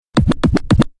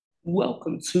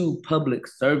Welcome to Public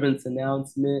Servants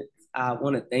Announcements. I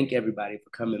want to thank everybody for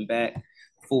coming back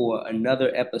for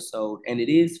another episode. And it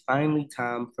is finally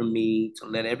time for me to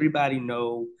let everybody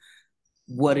know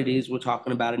what it is we're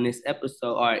talking about in this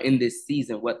episode or in this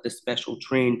season, what the special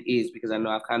trend is, because I know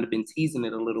I've kind of been teasing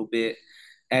it a little bit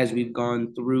as we've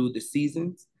gone through the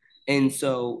seasons. And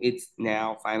so it's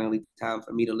now finally time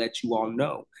for me to let you all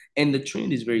know. And the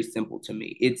trend is very simple to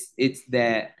me. It's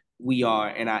that we are,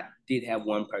 and I did have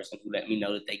one person who let me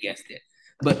know that they guessed it.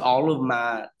 But all of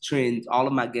my trends, all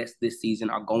of my guests this season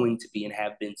are going to be and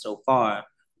have been so far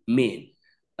men.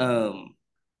 Um,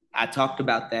 I talked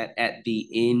about that at the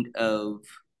end of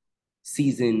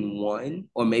season one,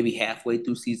 or maybe halfway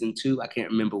through season two. I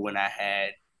can't remember when I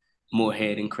had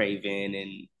Moorhead and Craven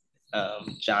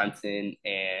and Johnson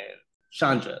and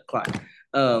Chandra Clark.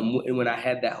 And when I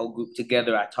had that whole group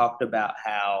together, I talked about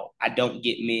how I don't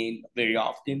get men very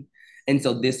often. And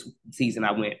so this season,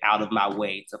 I went out of my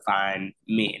way to find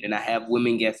men. And I have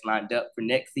women guests lined up for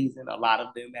next season, a lot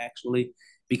of them actually,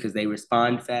 because they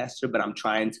respond faster. But I'm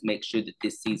trying to make sure that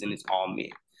this season is all men.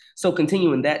 So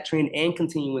continuing that trend and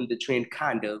continuing the trend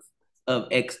kind of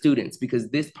ex students,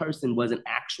 because this person wasn't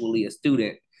actually a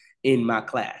student in my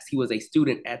class. He was a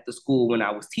student at the school when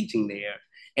I was teaching there,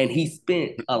 and he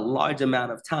spent a large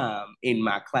amount of time in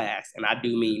my class. And I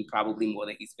do mean probably more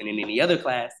than he spent in any other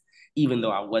class, even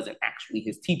though I wasn't actually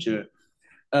his teacher.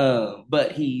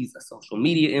 But he's a social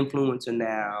media influencer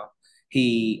now.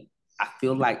 I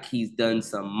feel like he's done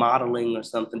some modeling or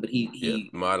something, but Yeah, he was an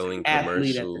modeling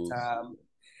athlete at the commercials. time.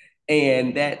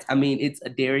 And that, I mean, it's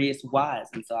Adarius Wise,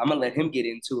 and so I'm gonna let him get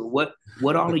into it.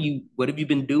 What have you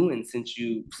been doing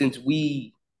since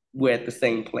we were at the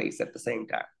same place at the same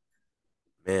time?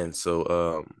 Man,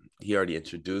 so he already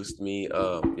introduced me.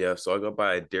 Yeah, so I go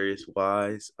by Darius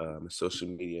Wise. I'm a social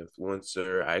media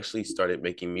influencer. I actually started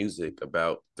making music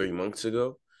about 3 months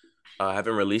ago. I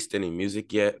haven't released any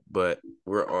music yet, but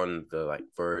we're on the like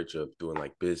verge of doing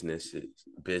like business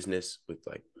with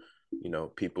like,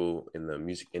 people in the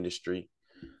music industry.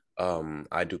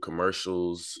 I do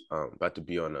commercials. About to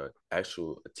be on a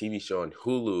TV show on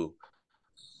Hulu.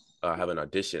 I have an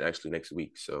audition actually next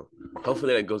week, so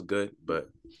hopefully that goes good. But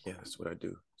yeah, that's what I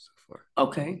do so far.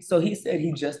 Okay, so he said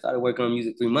he just started working on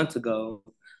music 3 months ago,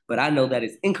 but I know that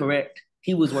is incorrect.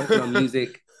 He was working on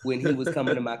music when he was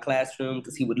coming to my classroom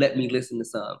because he would let me listen to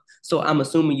some. So I'm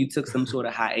assuming you took some sort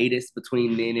of hiatus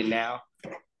between then and now.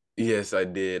 Yes, I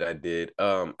did. I did.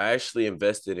 I actually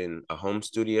invested in a home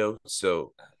studio,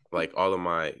 so like all of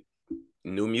my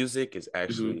new music is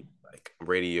actually Mhm. like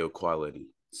radio quality.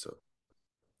 So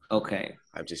Okay.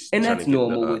 I'm just And trying to that's get the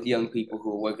normal with young people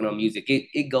who are working on music.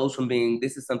 It goes from being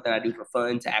this is something I do for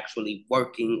fun to actually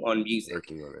working on music.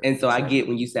 working on it And so I get exactly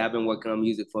when you say I've been working on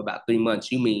music for about 3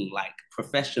 months, you mean like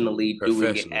professionally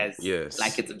doing it professionally. as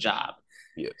like Yes, it's a job.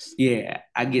 yes. Yeah,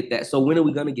 I get that. So when are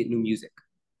we gonna get new music?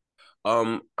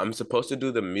 I'm supposed to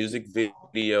do the music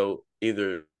video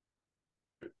either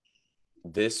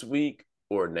this week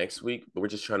or next week, but we're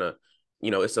just trying to,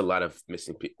 it's a lot of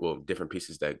different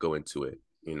pieces that go into it,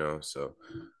 So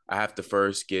I have to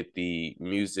first get the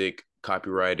music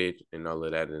copyrighted and all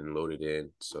of that and loaded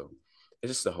in. So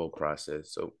it's just the whole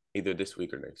process. So either this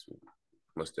week or next week,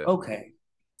 most definitely. Okay.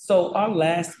 So our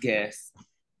last guest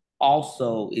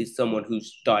also is someone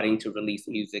who's starting to release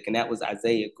music, and that was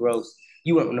Isaiah Gross.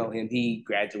 You won't know him. He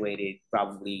graduated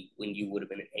probably when you would have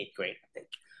been in eighth grade, I think.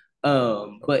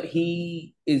 But Okay.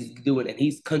 he is doing, and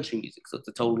he's country music, so it's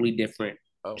a totally different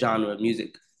Oh wow. genre of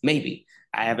music. Maybe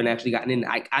I haven't actually gotten in.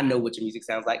 I know what your music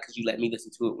sounds like because you let me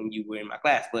listen to it when you were in my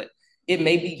class, but it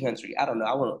may be country. I don't know.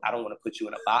 I don't want to put you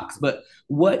in a box. But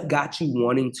what got you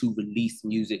wanting to release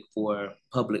music for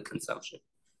public consumption?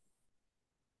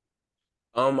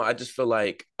 I just feel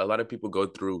like a lot of people go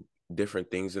through different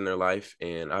things in their life,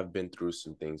 and I've been through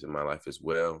some things in my life as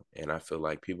well. And I feel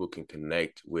like people can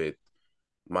connect with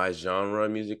my genre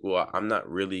of music. Well, I'm not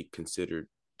really considered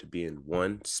to be in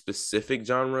one specific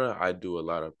genre. I do a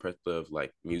lot of plethora of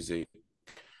like music.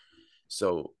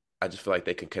 So I just feel like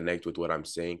they can connect with what I'm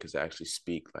saying because I actually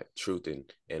speak like truth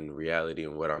and reality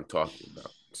and what I'm talking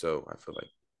about. So I feel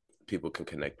like people can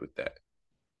connect with that.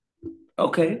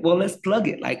 Okay, well let's plug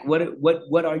it. Like what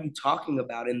are you talking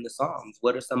about in the songs?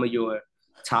 What are some of your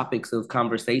topics of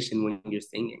conversation when you're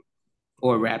singing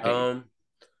or rapping?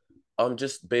 Um,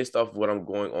 just based off what I'm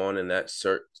going on in that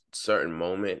certain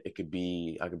moment. It could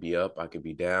be I could be up, I could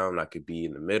be down, I could be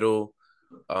in the middle.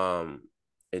 Um,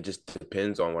 it just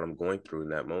depends on what I'm going through in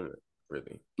that moment,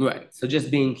 really. Right. So just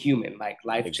being human, like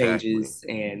life Exactly. changes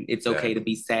and it's okay to Exactly.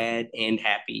 be sad and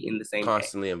happy in the same day.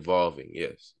 Constantly evolving,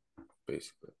 yes,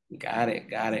 basically. Got it.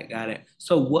 Got it. Got it.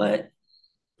 So what?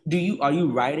 Are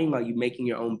you writing? Are you making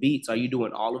your own beats? Are you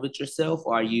doing all of it yourself,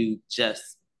 or are you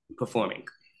just performing?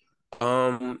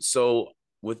 So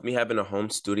with me having a home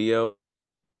studio,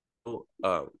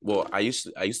 well, I used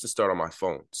to start on my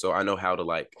phone, so I know how to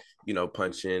like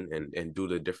punch in and do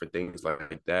the different things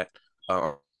like that.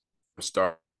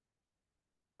 Start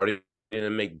to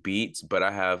make beats, but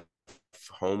I have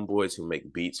homeboys who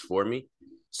make beats for me.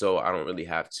 So I don't really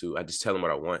have to. I just tell them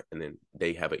what I want, and then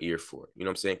they have an ear for it. You know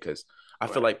what I'm saying? Because I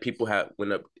feel Right. like people have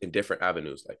went up in different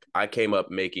avenues. Like I came up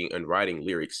making and writing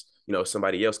lyrics.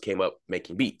 Somebody else came up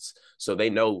making beats, so they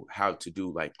know how to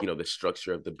do like the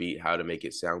structure of the beat, how to make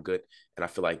it sound good. And I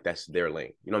feel like that's their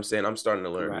lane. You know what I'm saying? I'm starting to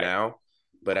learn Right. now,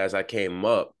 but as I came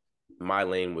up, my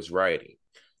lane was writing.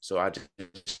 So I just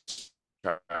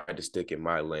try to stick in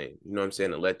my lane. You know what I'm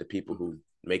saying? And let the people who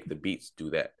make the beats do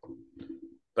that.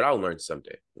 But I'll learn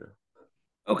someday.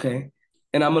 Okay.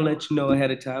 And I'm gonna let you know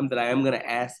ahead of time that I am gonna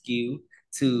ask you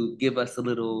to give us a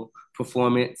little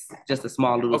performance, just a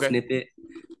small little Okay, snippet.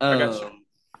 I got you. Um,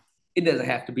 it doesn't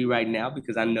have to be right now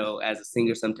because I know as a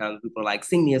singer, sometimes people are like,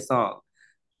 sing me a song.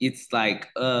 It's like,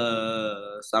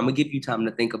 so I'm gonna give you time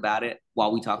to think about it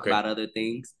while we talk Okay. about other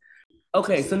things.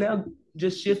 Okay, so now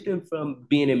just shifting from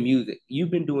being in music,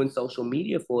 you've been doing social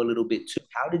media for a little bit too.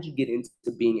 How did you get into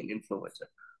being an influencer?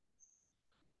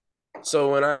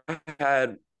 So when I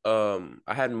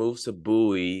had moved to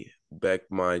Bowie back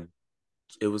my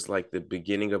it was like the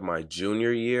beginning of my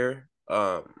junior year.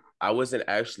 I wasn't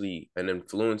actually an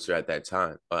influencer at that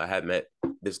time. I had met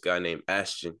this guy named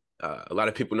Ashton. A lot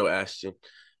of people know Ashton.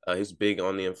 He's big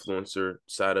on the influencer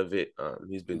side of it.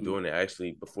 He's been Mhm. doing it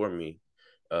actually before me,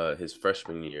 his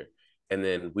freshman year. And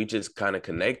then we just kind of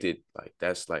connected. Like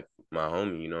that's like my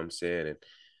homie, you know what I'm saying? And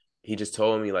he just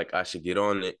told me like I should get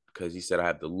on it because he said I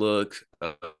have the look.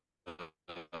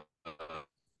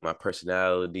 My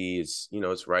personality is,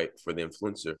 it's right for the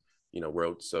influencer,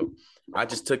 world. So I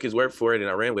just took his word for it and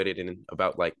I ran with it. And in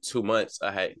about like 2 months,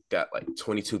 I had got like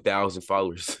 22,000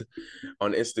 followers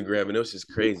on Instagram, and it was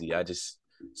just crazy. I just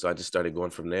started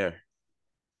going from there.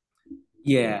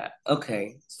 Yeah.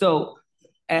 Okay. So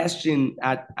Ashton,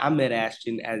 I met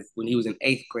Ashton as when he was an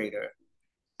eighth grader,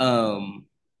 um,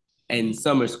 in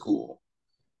summer school,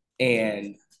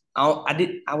 and I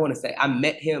want to say I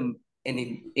met him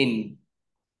in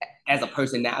as a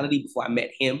personality before I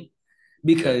met him Yeah,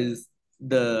 because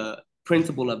the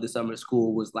principal of the summer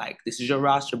school was like, "This is your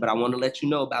roster, but I want to let you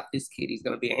know about this kid. He's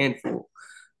gonna be a handful."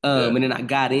 yeah, And then I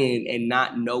got in and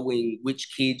not knowing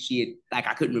which kid she had, like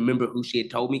I couldn't remember who she had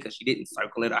told me because she didn't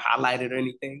circle it or highlight it or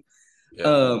anything.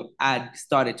 yeah, I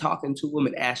started talking to him,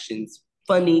 and Ashton's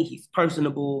funny. He's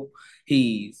personable.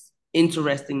 He's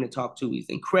interesting to talk to. He's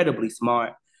incredibly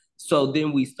smart. So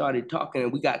then we started talking,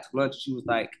 and we got to lunch. She was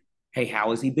like, "Hey, how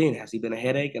has he been? Has he been a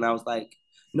headache?" And I was like,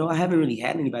 "No, I haven't really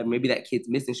had anybody. Maybe that kid's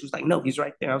missing." She was like, "No, he's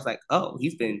right there." I was like, "Oh,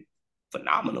 he's been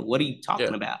phenomenal. What are you yeah.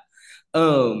 talking about?"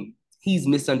 He's He's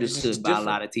misunderstood just by a different.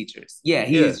 lot of teachers. Yeah,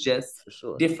 he Yeah, is just for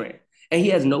sure. different, and he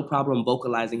has no problem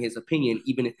vocalizing his opinion,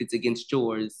 even if it's against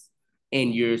yours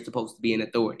and you're supposed to be an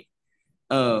authority.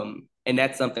 And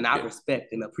that's something I Yeah,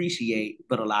 respect and appreciate,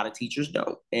 but a lot of teachers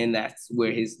don't. And that's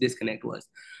where his disconnect was.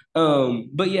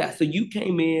 But yeah, so you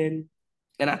came in,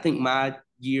 and I think my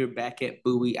year back at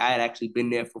Bowie, I had actually been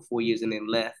there for 4 years and then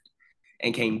left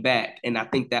and came back. And I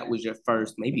think that was your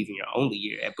first, maybe even your only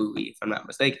year at Bowie, if I'm not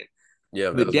mistaken.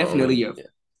 yeah. That But was my definitely only. your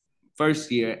Yeah.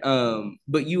 first year.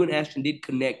 But you and Ashton did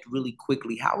connect really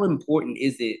quickly. How important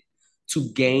is it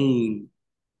to gain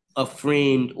a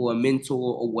friend or a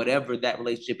mentor or whatever that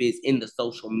relationship is in the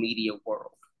social media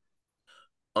world?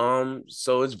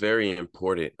 So it's very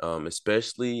important,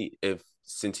 especially if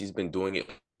since he's been doing it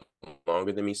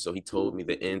longer than me. So he told me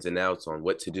the ins and outs on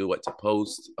what to do, what to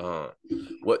post,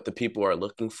 what the people are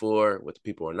looking for, what the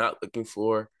people are not looking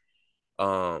for.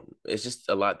 It's just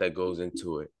a lot that goes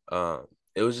into it.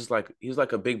 It was just like he was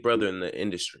like a big brother in the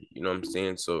industry, you know what I'm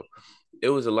saying? So it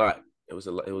was a lot. It was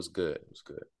a lot. It was good. It was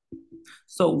good.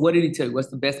 So, what did he tell you? What's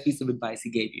the best piece of advice he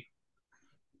gave you?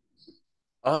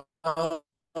 Um,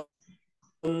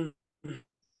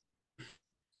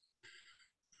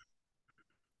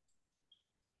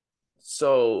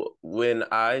 So when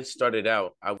I started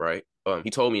out, he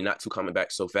told me not to comment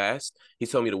back so fast. He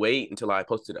told me to wait until I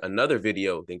posted another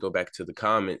video, then go back to the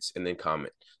comments and then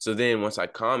comment. So then once I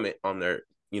comment on their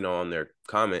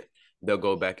comment, they'll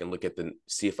go back and look at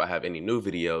see if I have any new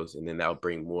videos, and then that'll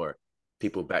bring more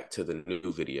people back to the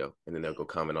new video, and then they'll go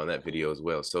comment on that video as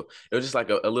well. So it was just like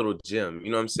a little gem,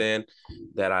 you know what I'm saying?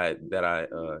 That I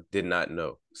did not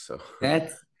know. So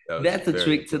That's That was That's a very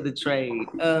trick to the important. trade.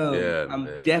 Yeah, I'm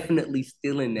man. definitely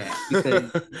stealing that because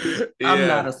I'm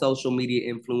not Yeah. a social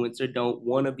media influencer, don't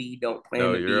want to be, don't plan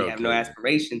No, to you're be, have no okay.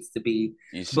 aspirations to be.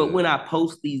 You But when should. I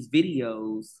post these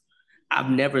videos, I've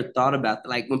never thought about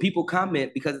like when people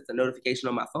comment because it's a notification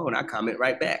on my phone, I comment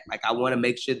right back. Like I want to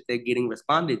make sure that they're getting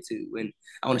responded to and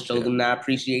I want to show Yeah. them that I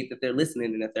appreciate that they're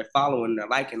listening and that they're following and they're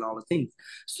liking all the things.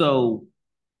 So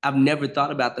I've never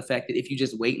thought about the fact that if you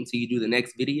just wait until you do the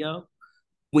next video,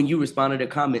 when you respond to their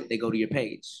comment, they go to your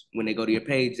page. When they go to your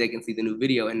page, they can see the new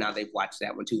video, and now they've watched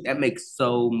that one too. That makes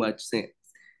so much sense.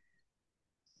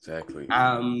 Exactly.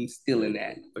 I'm still in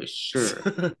that for sure.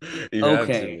 You have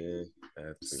to, Okay, man. You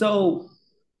have to. so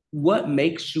what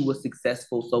makes you a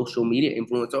successful social media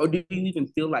influencer, or do you even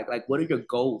feel like what are your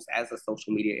goals as a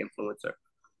social media influencer?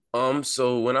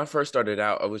 So when I first started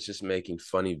out, I was just making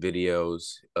funny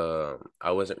videos.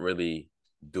 I wasn't really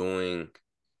doing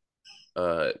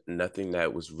nothing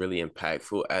that was really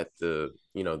impactful at the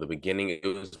beginning. It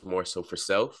was more so for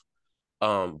self.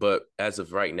 But as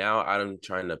of right now, I'm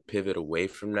trying to pivot away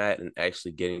from that and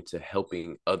actually getting to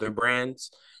helping other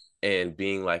brands and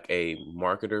being like a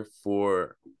marketer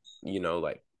for,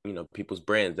 people's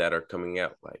brands that are coming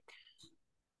out, like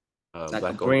Like a black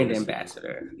owned brand businesses.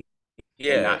 ambassador and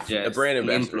Yeah, not a just brand an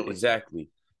ambassador, influencer. exactly.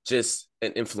 Just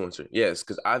an influencer, yes,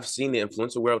 because I've seen the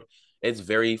influencer world. It's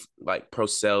very like pro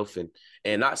self,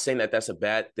 and not saying that that's a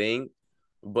bad thing,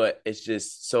 but it's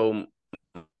just so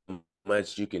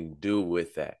much you can do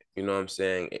with that. You know what I'm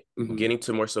saying? Mm-hmm. Getting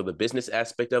to more so the business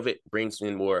aspect of it brings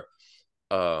in more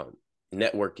uh,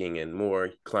 networking and more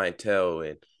clientele,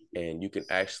 and you can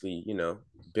actually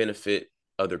benefit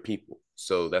other people.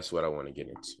 So that's what I want to get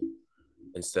into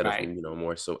instead of Right,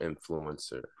 more so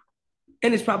influencer.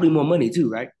 and it's probably more money too,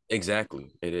 right? Exactly.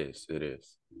 It is. It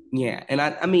is. Yeah, and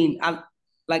I mean,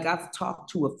 I've talked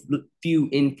to a few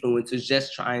influencers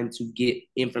just trying to get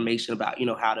information about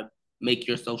how to make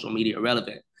your social media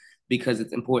relevant because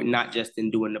it's important not just in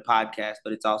doing the podcast,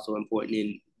 but it's also important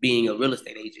in being a real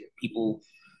estate agent. People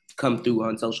come through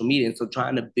on social media, and so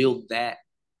trying to build that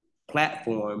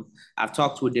platform, I've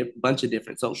talked to a bunch of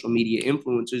different social media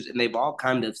influencers, and they've all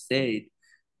kind of said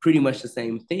pretty much the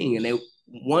same thing. And they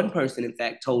one person, in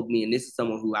fact, told me, and this is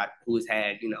someone who has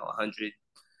had 100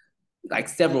 like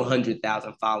several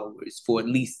 100,000 followers for at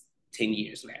least 10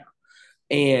 years now.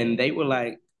 And they were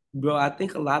like, bro, I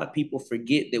think a lot of people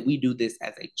forget that we do this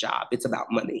as a job. It's about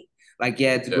money. Like,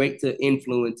 yeah, it's Yeah. great to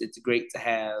influence, it's great to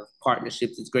have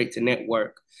partnerships, it's great to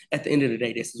network. At the end of the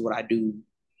day, this is what I do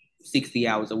 60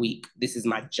 hours a week. This is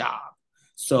my job.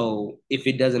 So if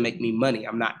it doesn't make me money,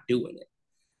 I'm not doing it.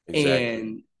 Exactly.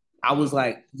 And I was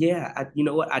like, yeah, you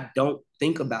know what? I don't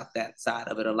think about that side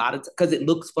of it a lot of because it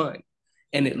looks fun.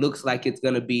 And it looks like it's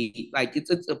gonna be like it's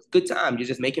a good time. You're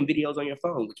just making videos on your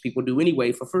phone, which people do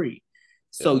anyway for free.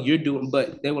 Yeah. So you're doing,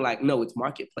 but they were like, no, it's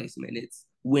market placement. It's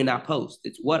when I post,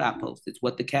 it's what I post, it's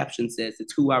what the caption says,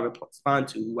 it's who I respond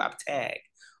to, who I've tagged.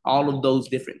 All of those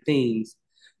different things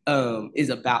is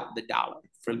about the dollar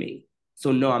for me.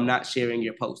 So no, I'm not sharing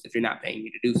your post if you're not paying me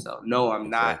to do so. No, I'm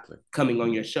not Exactly. coming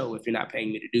on your show if you're not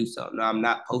paying me to do so. No, I'm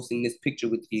not posting this picture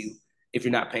with you if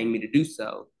you're not paying me to do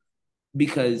so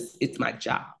because it's my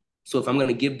job. So if I'm going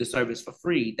to give the service for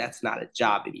free, that's not a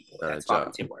job anymore. Not a That's job.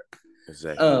 volunteer work.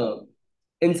 Exactly. Um,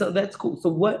 and so that's cool. So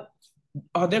what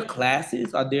are there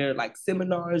classes? Are there like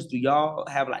seminars? Do y'all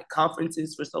have like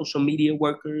conferences for social media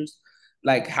workers?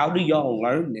 Like, how do y'all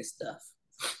learn this stuff?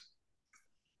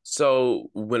 So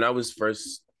when I was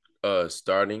first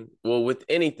starting, well, with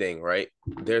anything, right?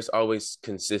 There's always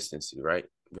consistency, right?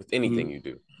 With anything Mm-hmm. you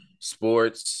do.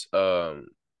 Sports,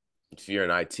 if you're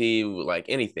in IT, like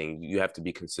anything, you have to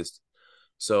be consistent.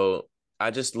 So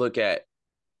I just look at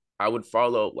I would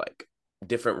follow like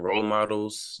different role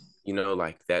models,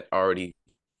 like that already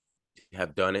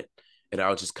have done it, and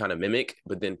I'll just kind of mimic,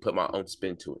 but then put my own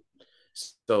spin to it.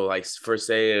 So, like, for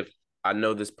say, if I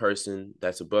know this person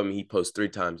that's above me, he posts 3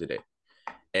 times a day,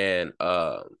 and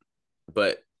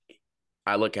but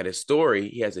I look at his story,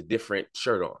 he has a different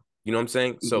shirt on. You know what I'm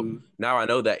saying? So Mm-hmm. now I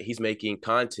know that he's making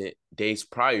content days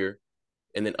prior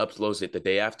and then uploads it the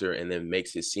day after and then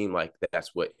makes it seem like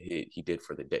that's what he did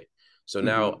for the day. So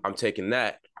now Mm-hmm. I'm taking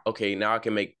that. Okay, now I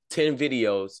can make 10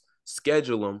 videos,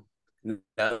 schedule them.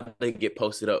 Now they get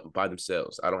posted up by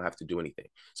themselves. I don't have to do anything.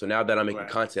 So now that I'm making Right.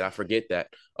 content, I forget that,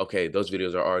 okay, those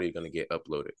videos are already going to get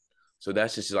uploaded. So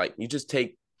that's just like, you just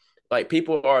take, like,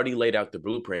 people already laid out the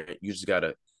blueprint. You just got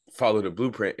to follow the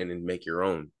blueprint and then make your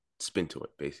own spin to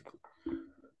it, basically.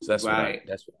 So Right.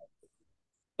 that's what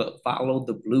But follow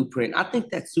the blueprint. I think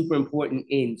that's super important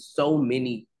in so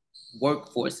many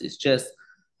workforces. Just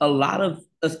a lot of,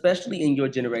 especially in your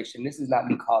generation, this is not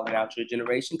me calling out your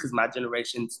generation because my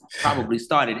generation's probably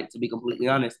started it, to be completely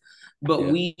honest. But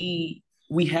Yeah,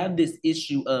 we have this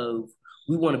issue of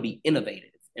we want to be innovative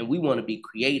and we want to be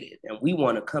creative and we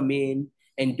want to come in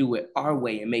and do it our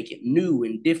way and make it new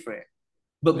and different.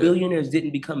 But yeah. billionaires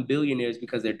didn't become billionaires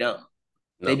because they're dumb.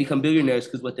 They No, become billionaires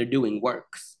because what they're doing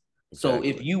works. So if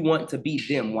exactly. you want to be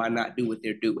them, why not do what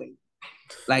they're doing?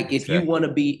 Like if you want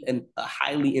Exactly. to be a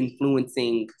highly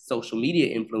influencing social media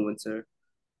influencer,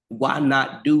 why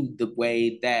not do the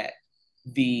way that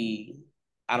the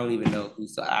I don't even know who,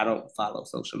 so I don't follow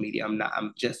social media.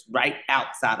 I'm just right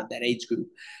outside of that age group.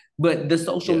 But the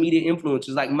social Yeah. media influencers,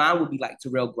 like mine would be like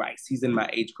Terrell Grice. He's in my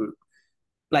age group.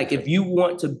 Like if Okay. you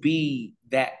want to be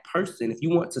that person, if you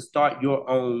want to start your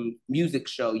own music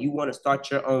show, you want to start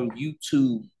your own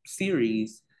YouTube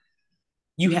series,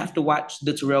 you have to watch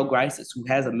the Terrell Grices, who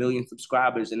has 1 million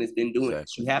subscribers and has been doing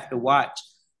this. You Exactly. have to watch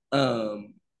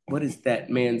what is that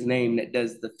man's name that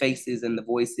does the faces and the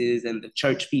voices and the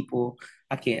church people?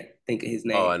 I can't think of his Oh,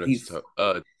 name. I know what He's you're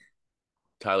talking.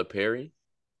 Tyler Perry.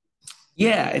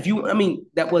 yeah, if you I mean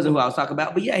that wasn't who I was talking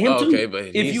about, but yeah, him Oh, okay, too. but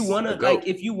If you he's wanna the goat.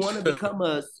 if you wanna become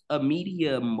a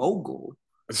media mogul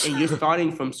and you're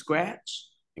starting from scratch,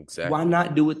 why Exactly.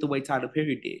 not do it the way Tyler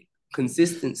Perry did?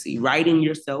 Consistency, writing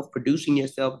yourself, producing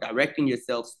yourself, directing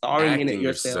yourself, starring in it Acting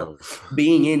yourself, yourself.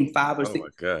 being in five or Oh six. my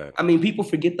God. I mean, people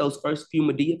forget those first few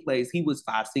Medea plays. He was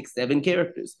five, six, seven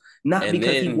characters, not And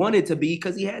because he then, wanted to be,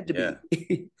 because he had to yeah,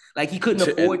 be. Like he couldn't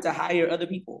and afford to hire other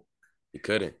people. he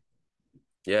couldn't.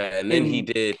 Yeah, and then he And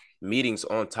did meetings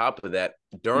on top of that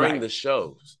during right, the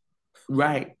shows.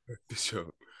 right, The show.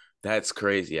 That's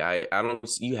crazy. I don't.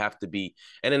 You have to be,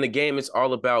 and in the game, it's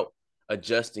all about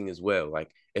adjusting as well.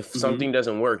 Like if mm-hmm. something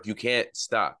doesn't work, you can't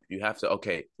stop. You have to.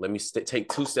 Okay, let me take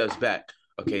 2 steps back.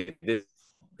 Okay, this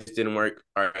didn't work.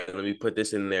 All right, let me put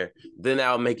this in there. Then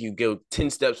I'll make you go 10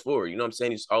 steps forward. You know what I'm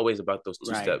saying? It's always about those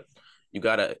two Right. steps. You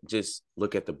gotta just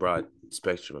look at the broad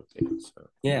spectrum of things. So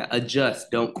Yeah, adjust,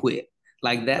 don't quit.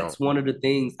 Like don't. that's one of the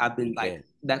things I've been You like, can't.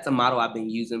 that's a model I've been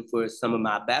using for some of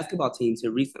my basketball teams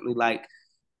here recently. Like,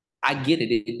 I get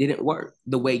it, it didn't work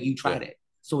the way you Yeah. tried it.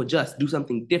 So adjust, do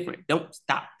something different. Don't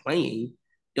stop playing.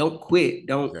 Don't quit.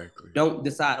 Exactly. Don't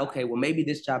decide, okay, well, maybe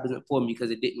this job isn't for me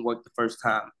because it didn't work the first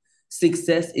time.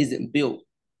 Success isn't built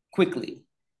quickly.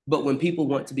 But when people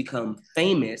want to become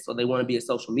famous or they want to be a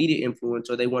social media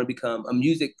influencer, or they want to become a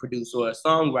music producer or a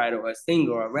songwriter or a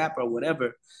singer or a rapper or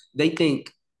whatever, they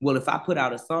think, well, if I put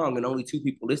out a song and only 2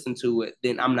 people listen to it,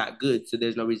 then I'm not good. So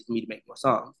there's no reason for me to make more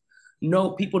songs.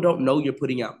 No, people don't know you're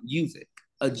putting out music.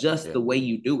 Adjust Yeah. the way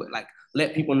you do it. Like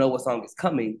let people know what song is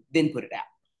coming, then put it out.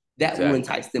 That will Exactly.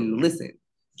 entice them to listen.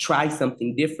 Try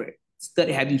something different.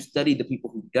 Study. Have you studied the people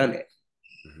who've done it?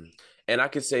 Mm-hmm. And I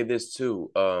could say this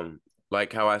too.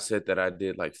 Like how I said that I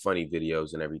did like funny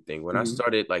videos and everything. When I Mm-hmm.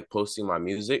 started like posting my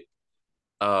music,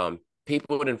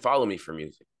 people didn't follow me for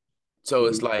music. So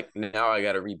it's Mm-hmm. like now I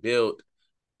gotta rebuild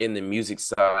in the music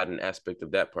side and aspect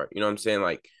of that part. You know what I'm saying?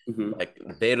 Mm-hmm. Like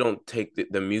they don't take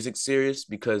the music serious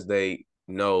because they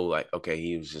know like, okay,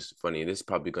 he was just funny. This is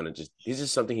probably gonna just he's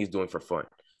just something he's doing for fun.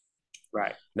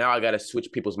 Right. Now I gotta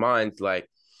switch people's minds. Like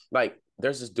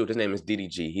there's this dude. His name is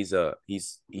DDG. He's a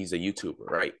YouTuber,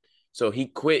 right? So He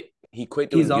quit He's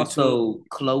doing YouTube. also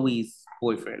Chloe's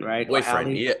boyfriend, right? Or Boyfriend,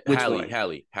 Hallie? yeah, Which one?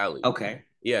 Hallie, Okay.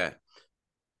 yeah.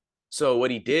 So what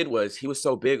he did was he was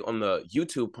so big on the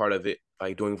YouTube part of it,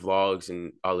 like doing vlogs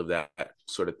and all of that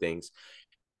sort of things.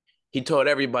 He told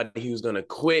everybody he was gonna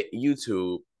quit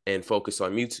YouTube and focus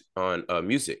on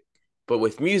music. But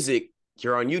with music,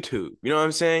 you're on YouTube. You know what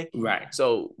I'm saying? Right.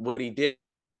 So what he did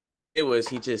it was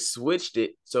he just switched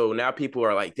it. So now people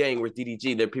are like, dang, where's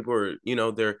DDG? There people are,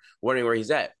 they're wondering where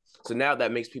he's at. So now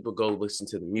that makes people go listen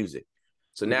to the music.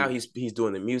 So now Mm-hmm. he's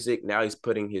doing the music. Now he's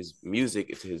putting his music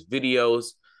into his videos.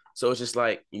 So it's just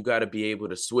like you got to be able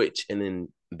to switch and then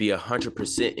be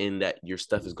 100% in that your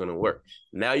stuff is going to work.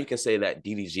 Now you can say that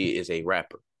DDG is a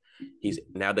rapper. He's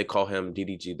now they call him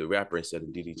DDG the rapper instead of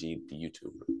DDG the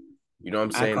YouTuber. You know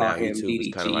what I'm I saying? call Now him YouTube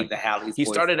is kind of DDG, like the Hallie's he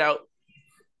started boyfriend. out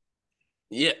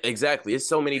yeah, exactly. It's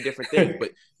so many different things,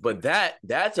 but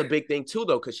that's a big thing too,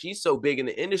 though, because she's so big in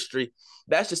the industry.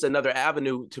 That's just another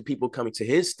avenue to people coming to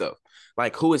his stuff.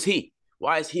 Like, who is he?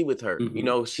 Why is he with her?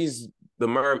 Mm-hmm. She's the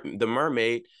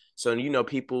mermaid. So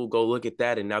people go look at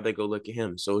that, and now they go look at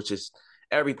him. So it's just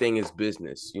everything is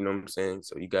business. You know what I'm saying?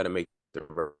 So you got to make the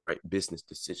right business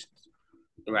decisions.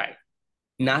 Right.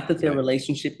 Not that their Exactly.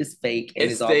 relationship is fake and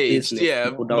It's is all staged, business. yeah,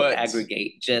 People don't but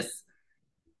aggregate. Just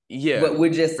yeah, but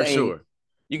we're just for saying sure.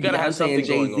 You got to have Beyonce and something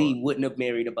Jay going on. Z wouldn't have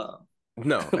married a bum.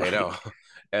 No, at all. Like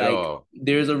at Like all.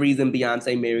 there's a reason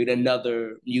Beyonce married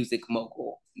another music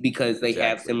mogul because they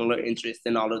have Exactly. similar interests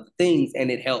in all of the things,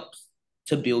 and it helps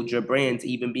to build your brand to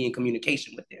even be in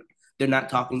communication with them. They're not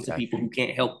talking to people Exactly. who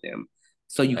can't help them.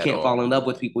 So you At can't fall all. in love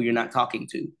with people you're not talking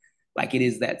to. Like it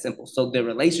is that simple. So the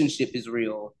relationship is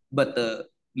real, but the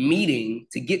meeting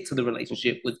to get to the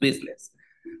relationship was business.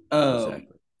 Um,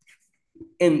 Exactly.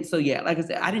 and so yeah, like I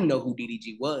said, I didn't know who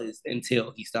DDG was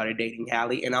until he started dating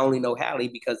Halle, and I only know Halle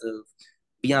because of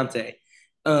Beyonce.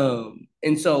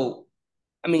 And so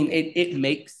I mean, it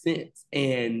makes sense.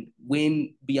 And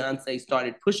when Beyonce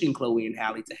started pushing Chloe and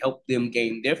Halle to help them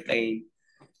gain their fame,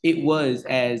 it was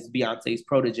as Beyonce's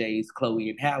proteges,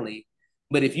 Chloe and Halle.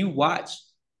 But if you watch,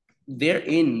 they're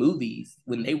in movies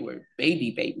when they were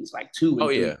babies, like two Oh and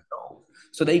 3 years yeah. old.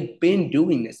 So they've been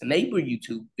doing this, and they had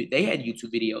YouTube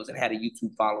videos and had a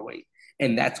YouTube following,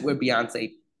 and that's where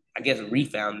Beyonce, I guess,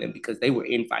 refound them because they were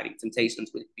in Fighting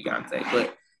Temptations with Beyonce.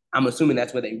 But I'm assuming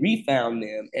that's where they refound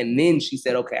them, and then she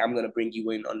said, "Okay, I'm going to bring you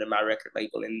in under my record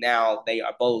label," and now they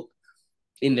are both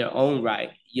in their own right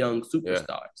young Yeah.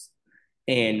 superstars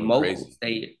and Going moguls. crazy.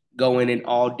 They go in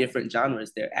all different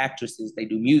genres. They're actresses. They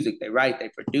do music. They write. They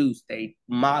produce. They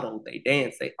model. They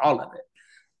dance. They all of it.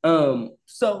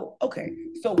 So okay.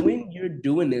 So when you're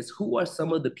doing this, who are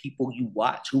some of the people you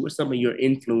watch? Who are some of your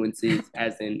influences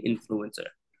as an influencer?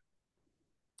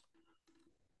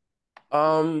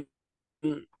 Um,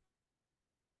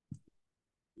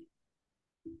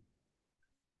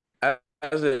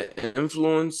 as an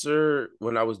influencer,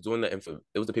 when I was doing that,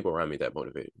 it was the people around me that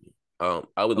motivated me.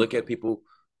 I would look Okay. at people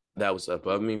that was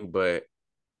above me, but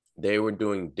they were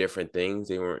doing different things.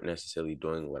 They weren't necessarily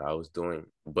doing what I was doing,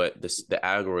 but the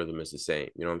algorithm is the same.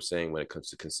 You know what I'm saying when it comes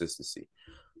to consistency.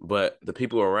 But the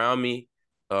people around me,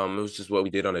 it was just what we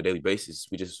did on a daily basis.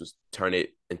 We just was turn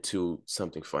it into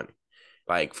something funny.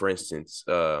 Like for instance,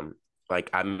 like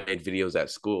I made videos at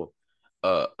school,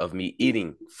 of me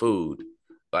eating food,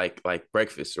 like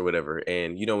breakfast or whatever.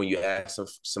 And you know when you ask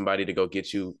somebody to go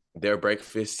get you their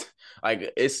breakfast,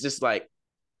 like it's just like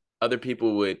other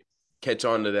people would catch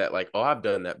on to that, like, oh, I've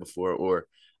done that before, or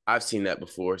I've seen that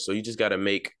before. So you just got to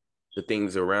make the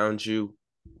things around you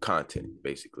content,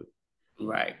 basically,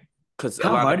 Right. because a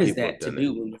How lot of hard is people have that to done that.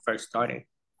 do when you're first starting?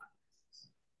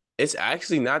 It's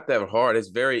actually not that hard. It's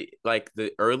very like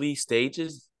the early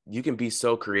stages. You can be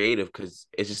so creative because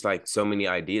it's just like so many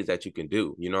ideas that you can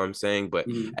do. You know what I'm saying? But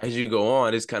Mm-hmm. as you go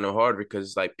on, it's kind of hard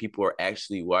because like people are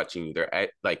actually watching you.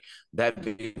 Like that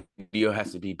video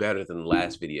has to be better than the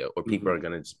last video, or people are Mm-hmm.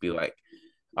 gonna just be like,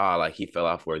 ah, like he fell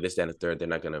off, or this, that, and the third. They're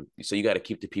not gonna. So you got to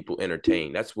keep the people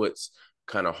entertained. That's what's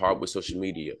kind of hard with social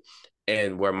media.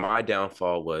 And where my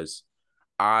downfall was,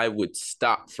 I would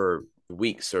stop for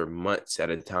weeks or months at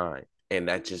a time, and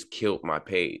that just killed my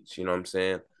page. You know what I'm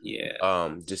saying? Yeah.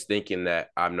 Just thinking that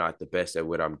I'm not the best at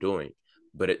what I'm doing.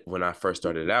 But when I first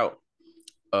started out,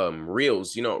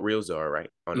 reels, you know what reels are, right?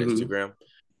 On Mm-hmm. Instagram.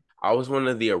 I was one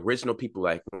of the original people.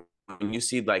 Like when you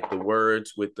see like the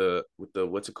words with the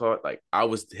what's it called? Like I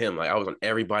was him. Like I was on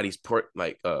everybody's port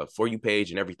like for you page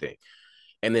and everything.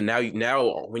 And then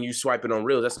now when you swipe it on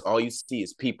reels, that's all you see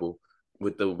is people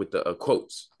with the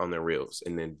quotes on their reels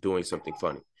and then doing something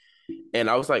funny. And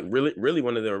I was like really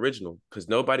one of the original because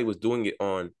nobody was doing it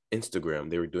on Instagram.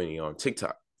 They were doing it on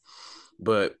TikTok.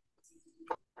 But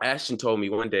Ashton told me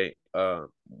one day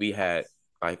we had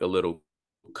like a little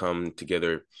come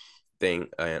together thing,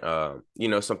 and you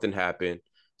know something happened.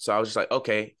 So I was just like,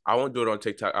 okay, I won't do it on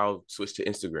TikTok. I'll switch to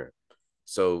Instagram.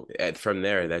 So from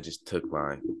there, that just took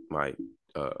my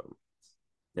uh,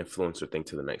 influencer thing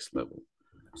to the next level.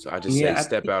 So I just say Yeah.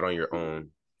 step out on your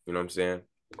own. You know what I'm saying?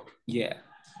 Yeah.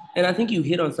 And I think you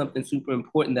hit on something super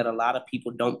important that a lot of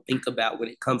people don't think about when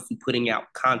it comes to putting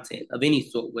out content of any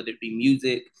sort, whether it be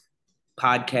music,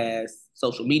 podcasts,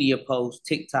 social media posts,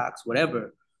 TikToks,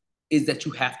 whatever, is that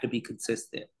you have to be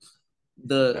consistent.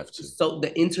 Have to.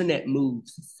 The internet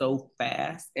moves so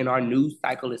fast and our news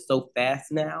cycle is so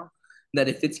fast now that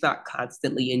if it's not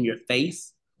constantly in your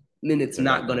face, then it's They're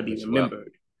not not going gonna to be put you up.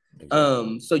 remembered.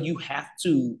 Exactly. So you have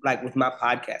to, like with my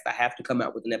podcast, I have to come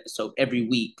out with an episode every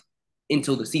week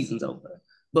until the season's over.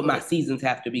 But my Yeah. seasons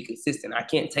have to be consistent. I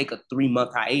can't take a 3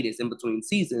 month hiatus in between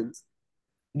seasons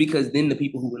because then the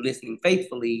people who were listening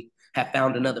faithfully have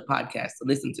found another podcast to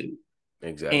listen to. And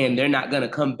Exactly. they're not going to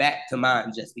come back to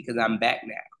mine just because I'm back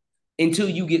now. Until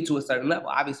you get to a certain level.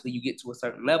 Obviously, you get to a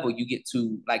certain level, you get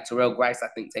to like Terrell Grice, I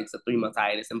think, takes a 3 month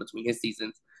hiatus in between his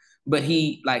seasons. But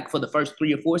he, like, for the first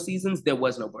 3 or 4 seasons, there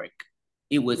was no break.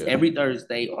 It was Yeah. every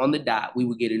Thursday on the dot, we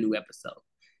would get a new episode.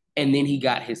 And then he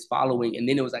got his following. And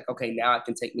then it was like, okay, now I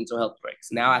can take mental health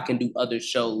breaks. Now I can do other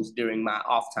shows during my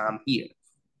off time here.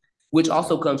 which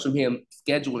also comes from him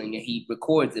scheduling, and he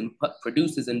records and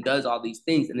produces and does all these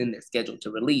things, and then they're scheduled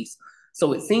to release.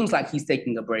 So it seems like he's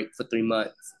taking a break for 3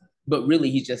 months, but really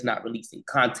he's just not releasing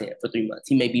content for 3 months.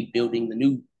 He may be building the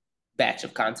new batch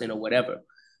of content or whatever.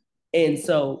 And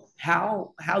so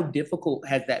how difficult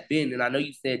has that been? And I know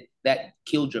you said that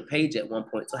killed your page at one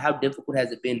point. So how difficult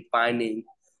has it been finding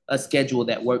a schedule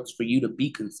that works for you to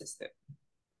be consistent?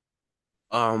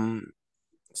 Um,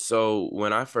 so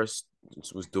when I first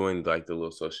was doing like the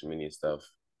little social media stuff,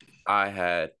 I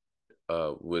had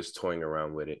was toying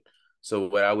around with it. So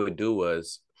what I would do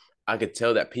was I could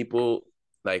tell that people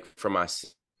like from my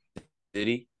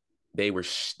city, they were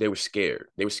scared.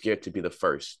 They were scared to be the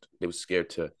first. They were scared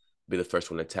to be the first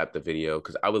one to tap the video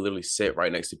because I would literally sit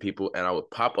right next to people and I would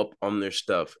pop up on their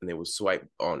stuff and they would swipe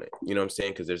on it. You know what I'm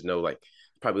saying? Because there's no like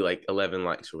probably like 11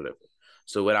 likes or whatever.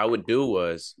 So what I would do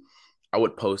was I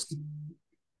would post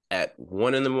at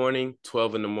 1 in the morning,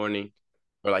 12 in the morning,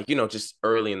 or like, just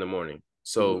early in the morning.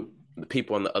 So Mm-hmm. the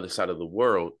people on the other side of the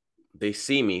world, they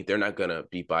see me, they're not gonna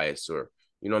be biased or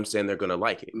you know what I'm saying, they're gonna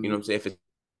like it. You know what I'm Mm-hmm. saying? If it's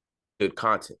good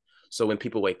content. So when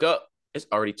people wake up, it's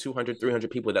already 200,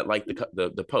 300 people that like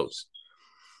the post.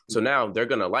 So now they're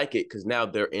gonna like it because now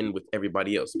they're in with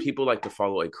everybody else. People like to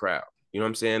follow a crowd. You know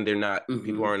what I'm saying? They're not people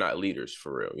Mm-hmm. are not leaders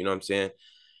for real. You know what I'm saying?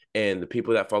 And the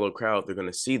people that follow crowd, they're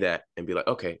gonna see that and be like,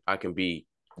 okay, I can be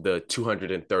the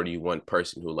 231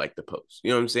 person who liked the post.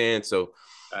 You know what I'm saying? So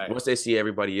All right. once they see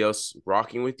everybody else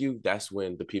rocking with you, that's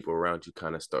when the people around you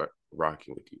kind of start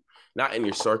rocking with you. Not in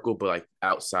your circle, but like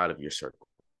outside of your circle.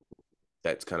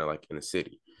 That's kind of like in the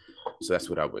city. So that's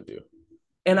what I would do.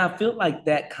 And I feel like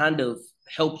that kind of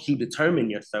helps you determine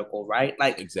your circle, right?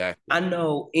 Like Exactly. I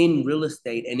know in real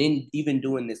estate and in even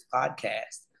doing this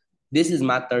podcast, this is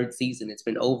my third season. It's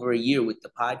been over a year with the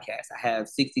podcast. I have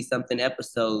 60 something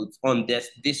episodes on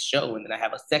this show, and then I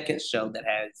have a second show that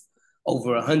has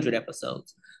over 100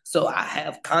 episodes. So I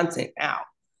have content out.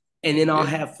 And then I'll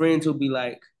Yeah. have friends who'll be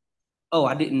like, "Oh,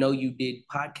 I didn't know you did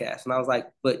podcasts." And I was like,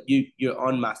 "But you're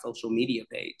on my social media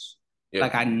page. Yeah.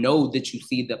 Like I know that you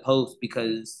see the post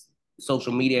because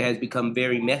social media has become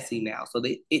very messy now. So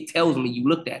it tells me you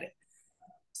looked at it."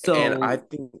 And So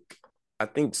I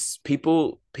think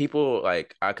people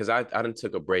like because I didn't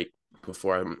took a break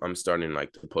before I'm starting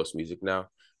like to post music now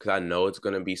because I know it's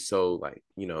gonna be so like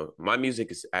my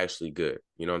music is actually good.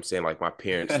 You know what I'm saying? Like my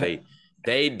parents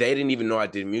they didn't even know I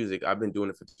did music. I've been doing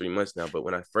it for 3 months now, but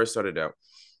when I first started out,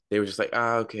 they were just like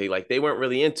okay, like they weren't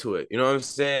really into it. You know what I'm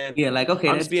saying? yeah, like okay,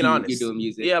 I'm just that's being cute. You're honest. doing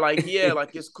music. Yeah,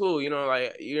 like it's cool.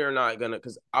 Like you're not gonna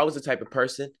because I was the type of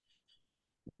person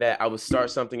that I would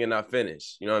start something and not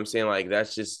finish. You know what I'm saying? Like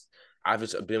that's just I've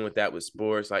just been with that with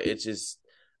sports. Like it's just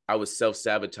I would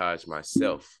self-sabotage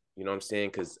myself. You know what I'm saying?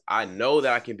 Because I know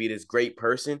that I can be this great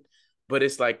person, but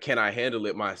it's like, can I handle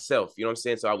it myself? You know what I'm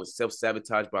saying? So I would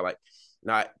self-sabotage by like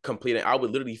not completing. I would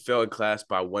literally fail in class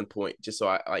by 1 point just so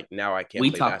I like now I can't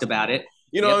We play talked about basketball. it.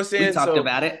 You know what I'm Yep, we saying? talked So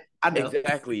about it. I know.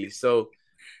 exactly. So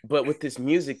but with this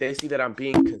music, they see that I'm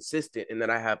being consistent and that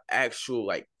I have actual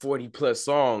like 40 plus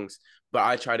songs, but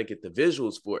I try to get the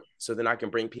visuals for it. So then I can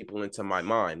bring people into my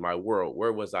mind, my world.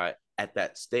 Where was I at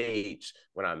that stage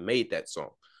when I made that song?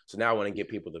 So now I want to get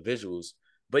people the visuals.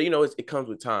 But it comes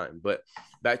with time. But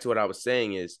back to what I was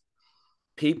saying is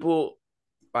people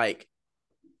like,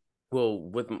 well,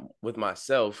 with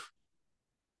myself,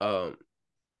 um,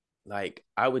 like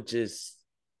I would just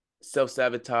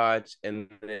self-sabotage and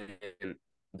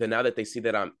then now that they see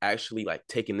that I'm actually like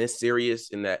taking this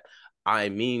serious and that I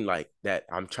mean like that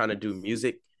I'm trying to do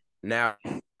music now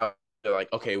they're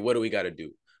like okay, what do we got to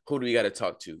do, who do we got to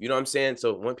talk to, you know what I'm saying?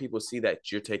 So when people see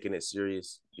that you're taking it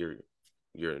serious, you're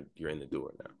in the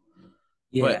door now. But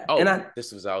Yeah, and I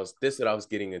this is what I was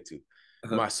getting into,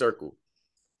 uh-huh. my circle.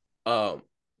 um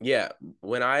yeah,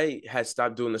 when I had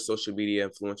stopped doing the social media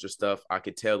influencer stuff, I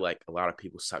could tell like a lot of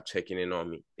people stopped checking in on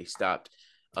me. They stopped.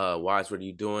 Wise, what are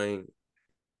you doing?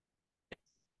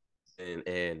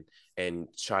 And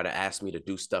try to ask me to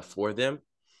do stuff for them.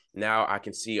 Now I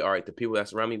can see, all right, the people that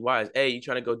surround me, Wise, hey, you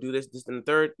trying to go do this, and the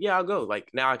third? Yeah, I'll go.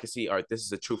 Like now I can see, all right, this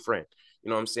is a true friend. You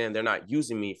know what I'm saying? They're not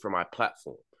using me for my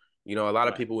platform. A lot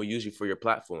of Right. people will use you for your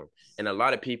platform, and a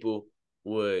lot of people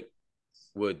would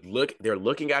they're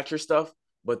looking at your stuff,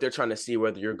 but they're trying to see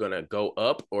whether you're gonna go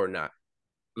up or not.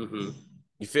 Mm-hmm.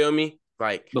 You feel me?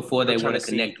 Like Before they're they trying want to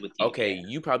to see, connect with you, okay, yeah.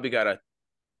 you probably got a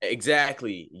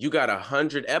exactly, you got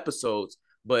 100 episodes,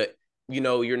 but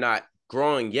you're not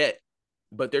growing yet.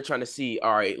 But they're trying to see,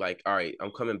 all right, like, all right,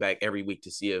 I'm coming back every week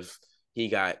to see if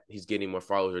he's getting more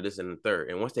followers or this and the third.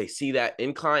 And once they see that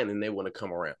incline, then they want to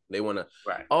come around. They want to,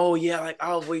 Right. oh yeah, like I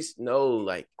always know,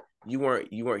 like you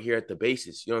weren't here at the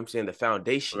basis. You know what I'm saying? The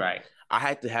foundation. Right. I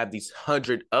had to have these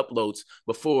 100 uploads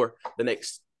before the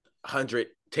next 100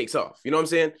 takes off. You know what I'm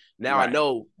saying? Now I Right.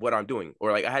 know what I'm doing.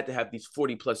 Or like I had to have these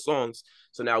 40 plus songs.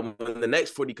 So now when the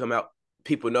next 40 come out,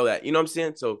 people know that. You know what I'm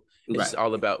saying? So it's just Right.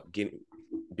 all about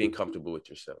being comfortable with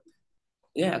yourself.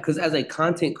 Yeah, because as a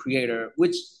content creator,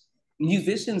 which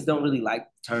musicians don't really like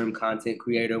the term content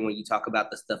creator when you talk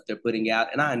about the stuff they're putting out,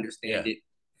 and I understand Yeah. it.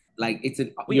 Like it's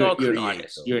an We all you're an create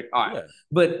artist, though. you're an art, Yeah.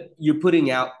 but you're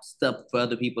putting out stuff for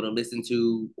other people to listen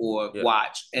to or Yeah.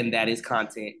 watch, and that is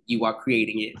content. You are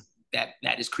creating it.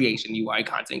 That is creation. You are a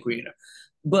content creator.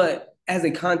 But as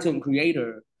a content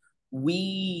creator,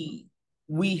 we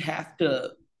we have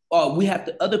to we have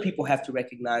to other people have to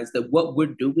recognize that what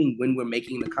we're doing when we're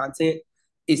making the content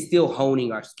is still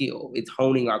honing our skill. It's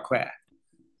honing our craft.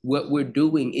 What we're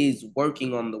doing is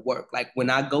working on the work. Like when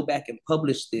I go back and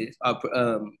publish this,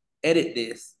 edit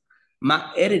this,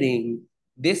 my editing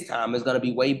this time is going to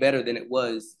be way better than it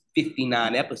was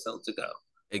 59 episodes ago.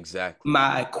 Exactly.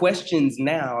 My questions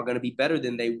now are going to be better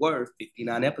than they were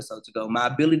 59 episodes ago. My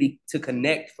ability to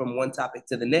connect from one topic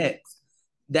to the next,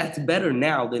 that's better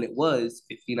now than it was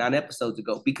 59 episodes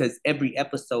ago because every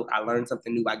episode I learn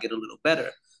something new, I get a little better.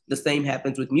 The same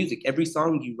happens with music. Every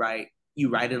song you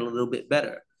write it a little bit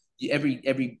better.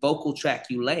 Every vocal track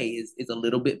you lay is a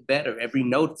little bit better. Every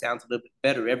note sounds a little bit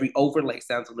better. Every overlay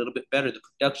sounds a little bit better. The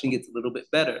production gets a little bit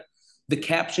better. The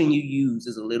caption you use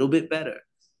is a little bit better.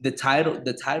 The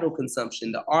title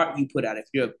consumption, the art you put out, if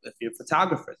you're a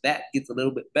photographer, that gets a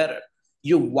little bit better.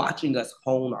 You're watching us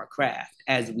hone our craft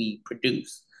as we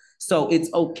produce. So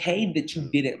it's okay that you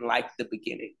didn't like the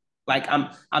beginning. Like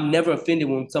I'm never offended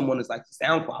when someone is like the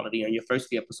sound quality on your first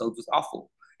few episodes was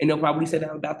awful. And they'll probably say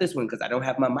that about this one because I don't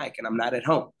have my mic and I'm not at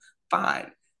home.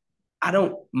 Fine. I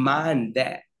don't mind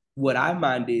that. What I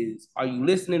mind is, are you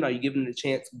listening? Are you giving it a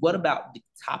chance? What about the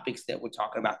topics that we're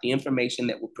talking about, the information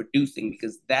that we're producing?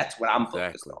 Because that's what I'm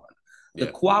focused Exactly. on. The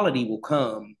Yeah. quality will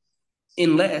come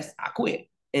unless I quit,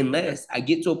 Yeah. unless I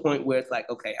get to a point where it's like,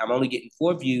 okay, I'm only getting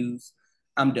 4 views,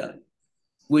 I'm done.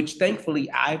 Which thankfully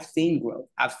I've seen growth.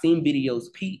 I've seen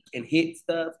videos peak and hit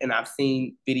stuff, and I've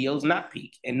seen videos not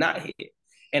peak and not hit.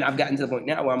 And I've gotten to the point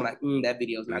now where I'm like, that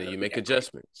video's And not then going you to be make that great.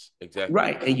 adjustments. Exactly.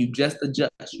 Right. And you just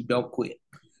adjust, you don't quit.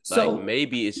 Like So,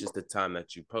 maybe it's just the time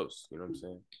that you post. You know what I'm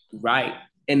saying? right.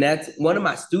 And that's one of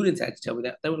my students had to tell me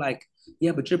that. They were like,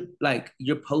 yeah, but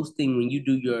you're posting when you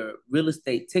do your real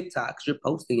estate TikToks, you're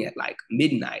posting at like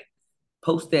midnight.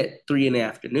 Post at 3 in the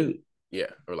afternoon. Yeah.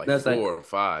 Or like And I was like, 4 or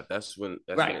 5. That's when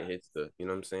right, it hits the, you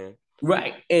know what I'm saying?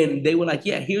 right. And they were like,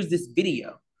 yeah, here's this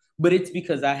video. But it's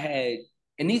because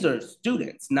and these are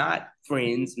students, not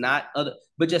friends, not other,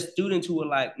 but just students who were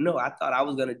like, no, I thought I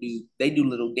was gonna they do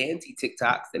little dancey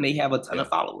TikToks and they have a ton of Yeah.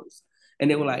 followers. And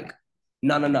they were like,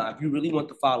 no, no, no. If you really want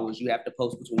the followers, you have to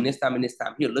post between this time and this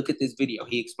time. Here, look at this video.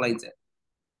 He explains it.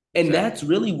 And Exactly. that's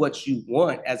really what you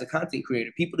want as a content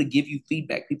creator, people to give you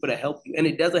feedback, people to help you. And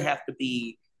it doesn't have to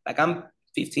be like I'm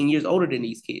 15 years older than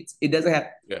these kids. It doesn't have,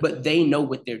 Yeah. but they know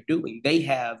what they're doing. They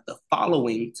have the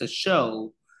following to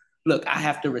show, look, I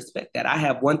have to respect that. I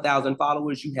have 1,000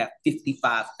 followers, you have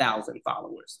 55,000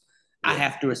 followers. I Yeah.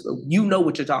 have to respect, you know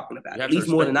what you're talking You about, at have to least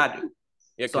more than respect it. I do.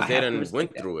 Yeah, So I because they have to done respect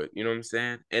went that. through it. You know what I'm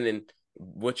saying? And then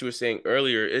what you were saying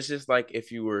earlier, it's just like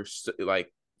if you were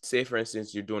like, say for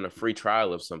instance, you're doing a free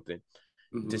trial of something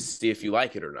to Mm-hmm. see if you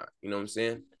like it or not. You know what I'm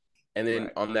saying? And then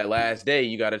Right, on that last day,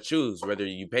 you got to choose whether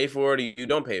you pay for it or you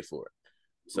don't pay for it.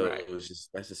 So right. it's just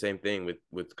that's the same thing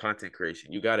with content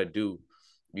creation. You got to do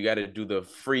the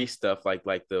free stuff like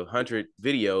the 100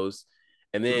 videos,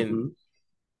 and then Mm-hmm.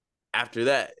 after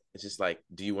that, it's just like,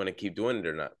 do you want to keep doing it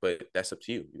or not? But that's up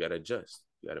to you. You got to adjust.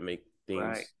 You got to make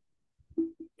Right. things,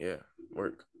 yeah,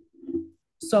 work.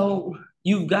 So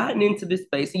you've gotten into this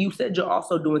space and you said you're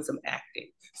also doing some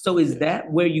acting. So is Yes.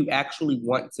 that where you actually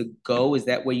want to go? Is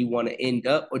that where you want to end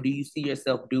up? Or do you see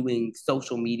yourself doing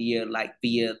social media like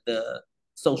via the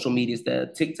social medias,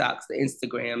 the TikToks, the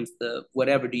Instagrams, the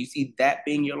whatever? Do you see that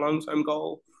being your long-term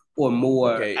goal or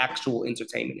more Okay. actual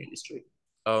entertainment industry?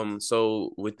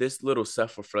 So with this little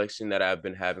self-reflection that I've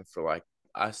been having for like,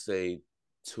 I say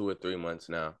 2 or 3 months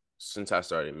now since I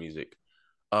started music,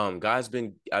 I've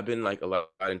been like a lot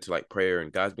into like prayer,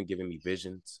 and God's been giving me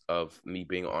visions of me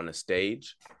being on a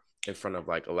stage in front of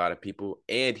like a lot of people.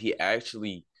 And he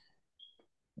actually,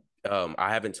 I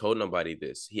haven't told nobody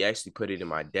this. He actually put it in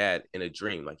my dad in a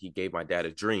dream. Like he gave my dad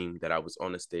a dream that I was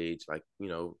on the stage, like,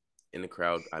 in the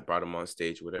crowd. I brought him on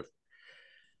stage, whatever.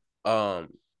 Um,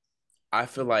 I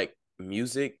feel like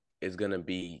music is gonna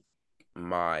be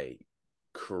my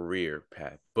career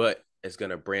path, but is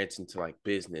gonna branch into like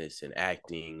business and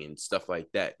acting and stuff like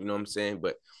that. You know what I'm saying?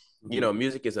 But Mm-hmm.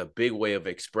 music is a big way of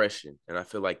expression, and I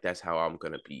feel like that's how I'm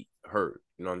gonna be heard.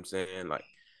 You know what I'm saying? Like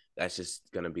that's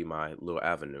just gonna be my little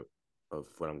avenue of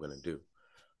what I'm gonna do.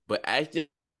 But acting,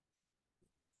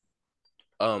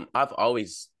 I've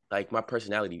always like my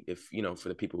personality. If for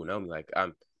the people who know me, like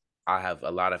I have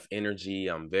a lot of energy.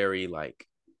 I'm very like,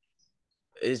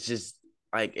 it's just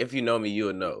like if you know me,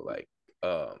 you'll know. Like,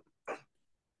 um,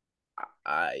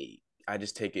 I I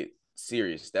just take it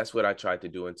serious. That's what I tried to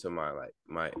do into my like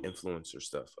my influencer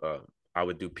stuff. I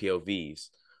would do POVs,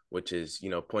 which is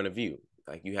point of view.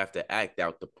 Like you have to act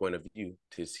out the point of view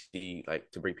to see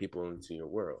like to bring people into your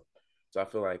world. So I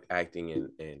feel like acting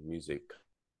and music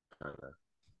kind of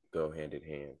go hand in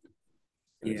hand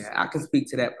in a Yeah, I can sense. speak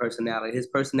to that personality. His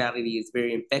personality is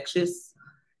very infectious.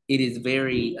 It is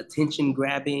very attention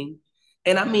grabbing.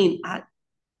 And I mean,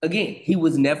 again, he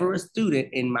was never a student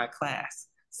in my class.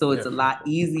 So it's a Never. lot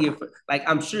easier for, like,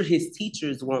 I'm sure his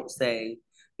teachers won't say,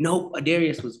 nope,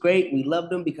 Adarius was great. We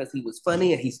loved him because he was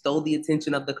funny and he stole the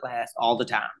attention of the class all the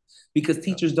time. Because Yeah.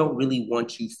 teachers don't really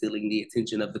want you stealing the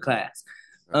attention of the class.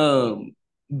 Right. Um,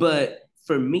 but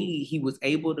for me, he was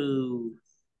able to,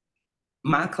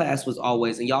 my class was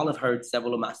always, and y'all have heard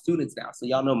several of my students now, so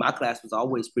y'all know my class was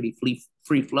always pretty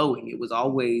free flowing. It was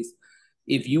always,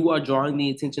 if you are drawing the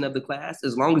attention of the class,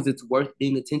 as long as it's worth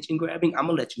being attention grabbing, I'm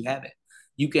gonna let you have it.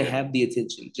 You can Yeah. have the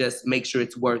attention, just make sure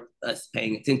it's worth us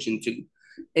paying attention to.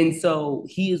 And so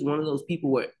he is one of those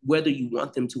people where whether you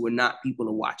want them to or not, people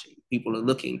are watching, people are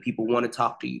looking, people want to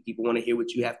talk to you, people want to hear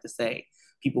what you have to say,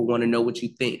 people want to know what you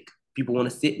think, people want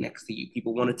to sit next to you,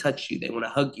 people want to touch you, they want to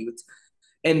hug you.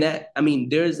 And that, I mean,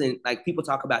 there's an, like, people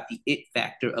talk about the it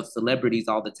factor of celebrities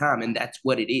all the time, and that's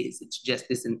what it is. It's just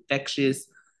this infectious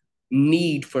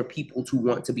need for people to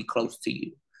want to be close to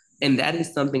you. And that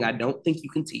is something I don't think you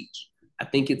can teach. I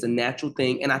think it's a natural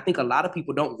thing. And I think a lot of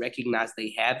people don't recognize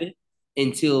they have it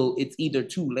until it's either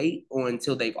too late or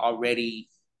until they've already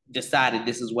decided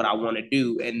this is what I want to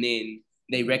do. And then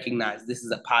they recognize this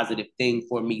is a positive thing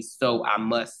for me, so I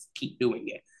must keep doing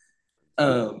it.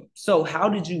 So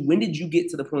when did you get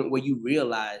to the point where you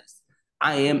realized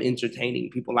I am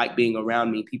entertaining? People like being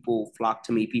around me, people flock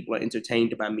to me, people are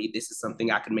entertained by me. This is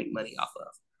something I can make money off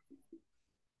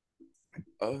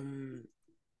of. Um.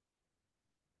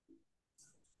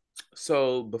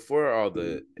 So before all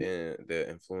the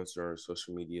influencer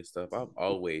social media stuff, I've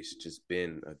always just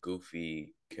been a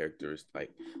goofy character.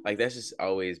 Like that's just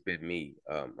always been me.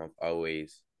 I've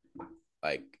always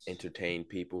like entertained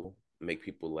people, make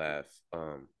people laugh.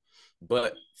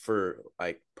 But for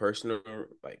like personal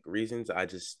like reasons, I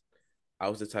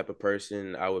was the type of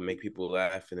person I would make people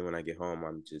laugh, and then when I get home,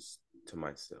 I'm just to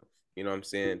myself. You know what I'm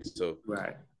saying? So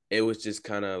Right. it was just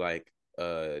kind of like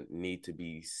need to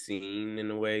be seen in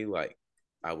a way. Like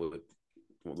I would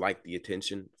like the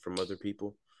attention from other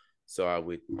people, so I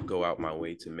would go out my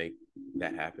way to make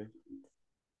that happen.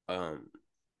 Um,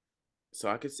 so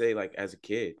I could say like as a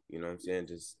kid, you know what I'm saying?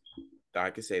 Just I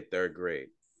could say third grade,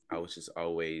 I was just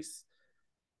always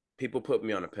people put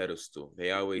me on a pedestal. They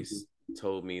Mhm. always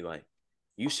told me like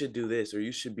you should do this or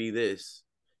you should be this.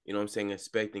 You know what I'm saying?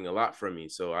 Expecting a lot from me.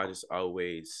 So I just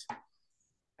always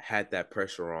had that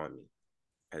pressure on me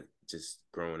at just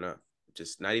growing up.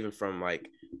 Just not even from like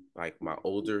my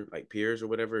older like peers or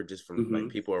whatever, just from like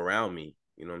Mhm. people around me.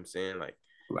 You know what I'm saying? Right.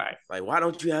 Like why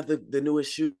don't you have the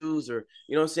newest shoes or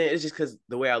you know what I'm saying? It's just because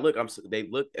the way I look, they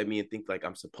look at me and think like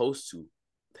I'm supposed to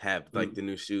have like Mhm. the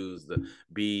new shoes, the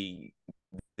be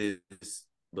this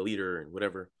the leader and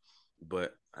whatever.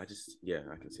 But I just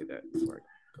I can say that before I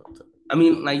go to I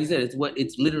mean, like you said,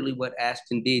 it's literally what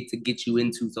Ashton did to get you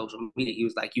into social media. He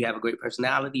was like, "You have a great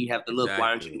personality, you have the look. Why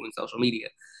aren't you exactly, doing social media?"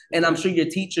 And I'm sure exactly, your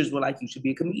teachers were like, "You should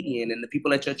be a comedian," and the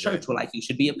people at your church were exactly. like, "You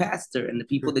should be a pastor," and the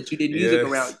people that you did music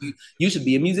around, Yes, you should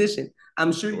be a musician.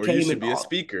 I'm sure it or you came should in be a all.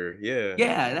 speaker. Yeah,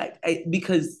 Yeah,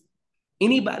 because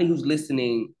anybody who's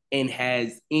listening and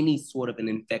has any sort of an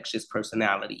infectious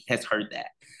personality has heard that.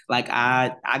 Like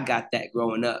I got that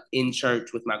growing up in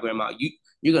church with my grandma.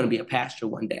 You're gonna be a pastor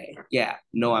one day. Yeah,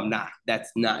 no, I'm not.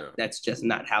 no, That's just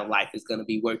not how life is gonna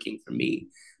be working for me.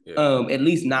 yeah, At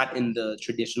least not in the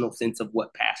traditional sense of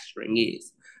what pastoring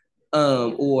is.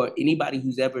 Or anybody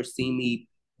who's ever seen me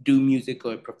do music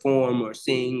or perform or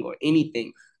sing or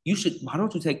anything, why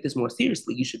don't you take this more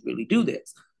seriously? You should really do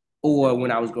this. yeah, Or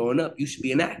when I was growing up, you should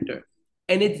be an actor.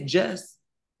 And it's just,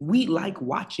 we like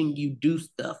watching you do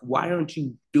stuff. Why aren't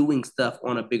you doing stuff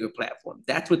on a bigger platform?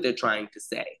 That's what they're trying to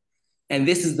say. And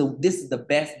this is the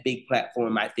best big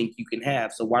platform I think you can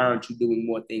have. So why aren't you doing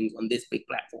more things on this big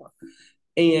platform?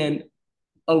 And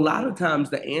a lot of times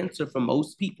the answer for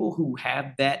most people who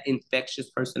have that infectious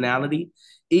personality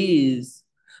is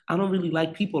I don't really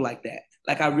like people like that.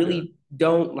 Like I Yeah. really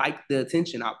don't like the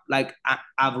attention.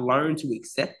 I've learned to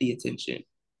accept the attention,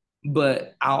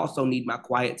 but I also need my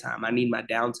quiet time. I need my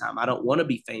downtime. I don't want to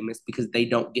be famous because they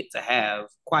don't get to have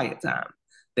quiet time.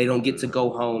 They don't get to No. go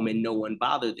home and no one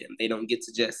bother them. They don't get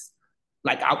to just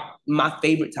my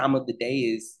favorite time of the day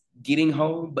is getting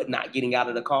home but not getting out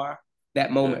of the car. That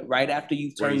Yeah. moment right after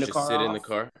you Where you turn the just car sit in the off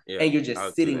car. Yeah. and you're I'll just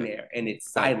do sitting that. there and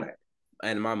it's Like, silent.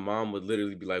 and my mom would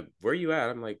literally be like, "Where you at?"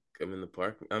 I'm like, "I'm in the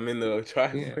park. I'm in the Yeah.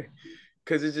 driveway."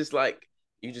 Because it's just like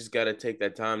you just gotta take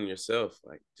that time yourself.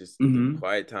 Like just the Mm-hmm.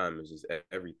 quiet time is just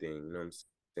everything. You know what I'm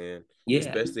saying? Yeah.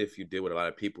 Especially if you deal with a lot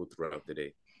of people throughout the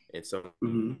day and so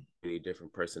Mm-hmm. many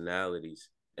different personalities.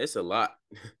 It's a lot,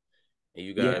 and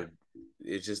you Yeah. gotta.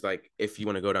 It's just like if you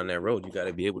want to go down that road, you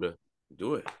gotta be able to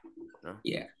do it. You know?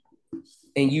 Yeah.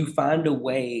 And you find a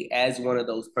way as one of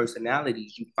those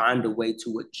personalities, you find a way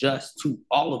to adjust to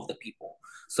all of the people.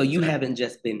 So Exactly. you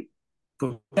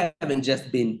haven't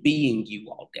just been being you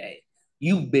all day.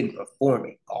 You've been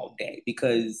performing all day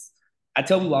because I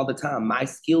tell you all the time, my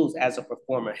skills as a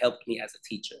performer helped me as a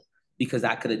teacher because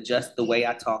I could adjust the way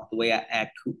I talk, the way I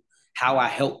act, how I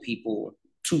help people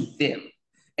to them.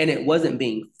 And it wasn't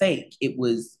being fake, it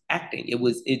was acting.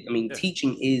 I mean, Yeah.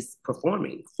 teaching is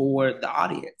performing for the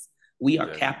audience. We are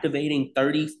Exactly. captivating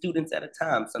 30 students at a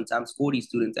time, sometimes 40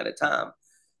 students at a time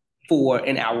for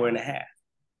an hour and a half.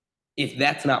 If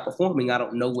that's not performing, I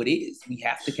don't know what is. We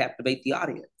have to captivate the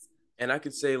audience. And I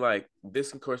could say like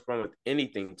this can correspond with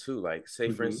anything too. Like say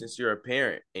for Mm-hmm. instance you're a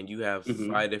parent and you have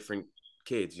Mm-hmm. 5 different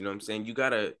kids. You know what I'm saying? You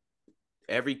gotta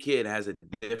every kid has a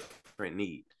different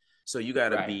need. So you got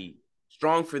to Right. be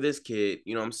strong for this kid,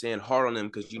 you know what I'm saying? Hard on them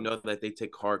because you know that they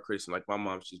take hard criticism. Like my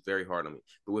mom, she's very hard on me.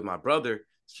 But with my brother,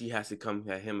 she has to come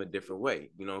at him a different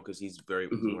way, you know, because he's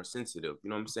Mm-hmm. more sensitive. You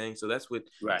know what I'm saying? So that's with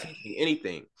Right. teaching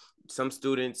anything. Some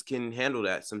students can handle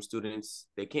that, some students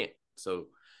they can't. So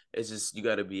it's just you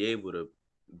got to be able to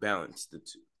balance the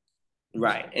two.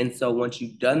 Right. And so once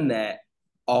you've done that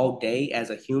all day as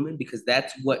a human, because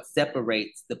that's what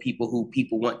separates the people who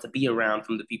people want to be around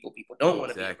from the people don't want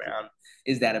to be Exactly. around,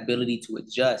 is that ability to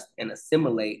adjust and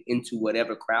assimilate into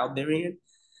whatever crowd they're in.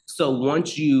 So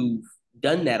once you've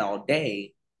done that all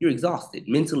day, you're exhausted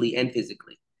mentally and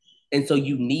physically. And so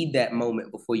you need that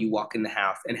moment before you walk in the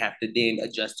house and have to then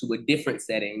adjust to a different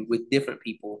setting with different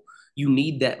people. You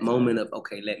need that moment Exactly. of,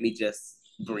 okay, let me just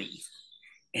breathe.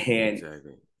 And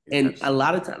Exactly. and a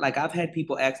lot of Absolutely. times, like I've had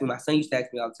people ask me, my son used to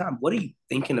ask me all the time, what are you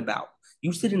thinking about?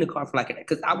 You sit in the car for like an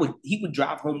because he would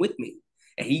drive home with me.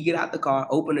 And he'd get out the car,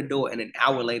 open the door, and an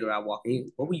hour later I walk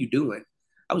in. What were you doing?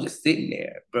 I was just sitting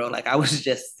there, bro. Like I was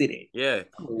just sitting. Yeah, it's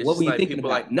What were just you like thinking people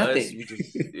like about? us. Nothing.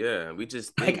 We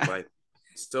just like think I like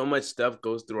so much stuff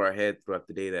goes through our head throughout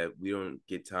the day that we don't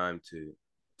get time to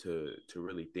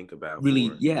really think about. really,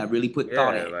 Or yeah, really put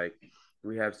thought yeah, in. like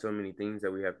we have so many things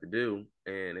that we have to do,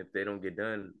 and if they don't get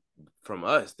done from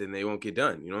us, then they won't get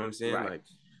done. You know what I'm saying? Right, Like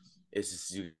it's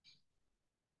just you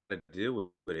gotta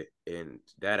deal with it, and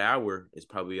that hour is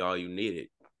probably all you needed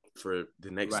for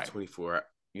the next right. 24,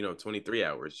 23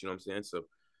 hours. You know what I'm saying? So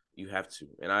you have to,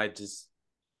 and I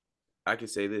can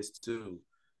say this too.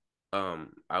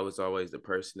 I was always the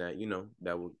person that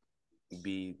that would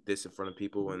be this in front of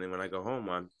people, and then when I go home,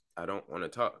 I don't want to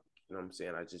talk. You know what I'm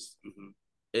saying? I just Mm-hmm.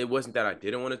 it wasn't that I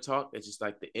didn't want to talk. It's just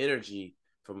like the energy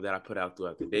from that I put out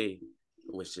throughout the day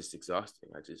was just exhausting.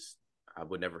 I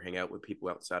would never hang out with people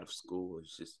outside of school.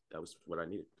 It's just that was what I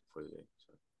needed for the day.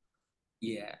 So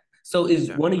Yeah. So is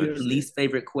yeah, one of I your understand. least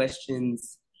favorite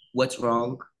questions, what's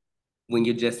wrong when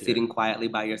you're just Yeah, sitting quietly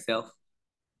by yourself?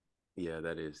 yeah,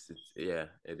 that is. Yeah,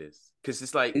 it is. Cause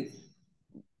it's like It's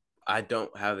I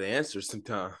don't have the answer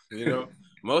sometimes.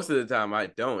 Most of the time I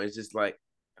don't. It's just like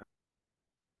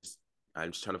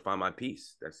I'm just trying to find my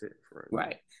peace. That's it for it.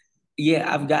 right.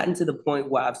 Yeah, I've gotten to the point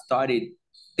where I've started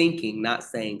thinking, not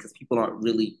saying because people don't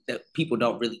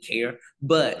really care,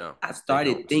 but No, I've they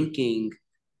started don't. thinking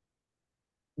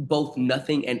both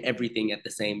nothing and everything at the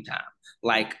same time.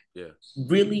 Like Yeah.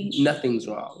 really nothing's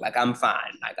wrong. Like I'm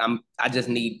fine. I just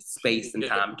need space and Yeah.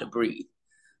 time to breathe.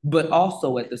 But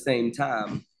also at the same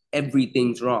time,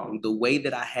 everything's wrong. The way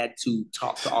that I had to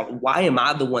talk to all, why am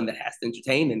I the one that has to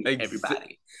entertain Ex-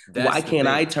 everybody? Why that's the can't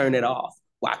I thing. turn it off?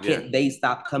 Why Yeah. can't they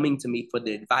stop coming to me for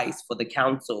the advice, for the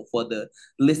counsel, for the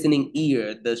listening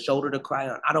ear, the shoulder to cry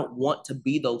on? I don't want to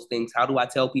be those things. How do I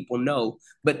tell people no?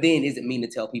 But then is it mean to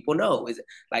tell people no? Is it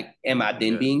like, am I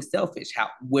then Yeah. being selfish?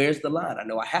 Where's the line? I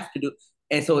know I have to do.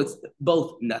 And so it's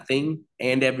both nothing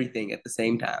and everything at the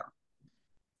same time.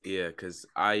 Yeah, because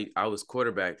I was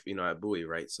quarterback, at Bowie,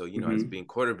 right? So, as Mm-hmm. being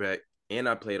quarterback and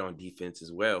I played on defense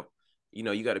as well,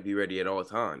 you got to be ready at all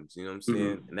times, you know what I'm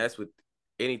saying? Mm-hmm. And that's with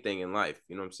anything in life,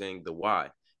 you know what I'm saying? The why.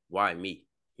 Why me?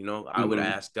 I would Mm-hmm.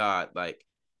 ask God, like,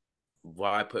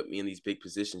 why put me in these big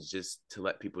positions just to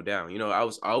let people down? I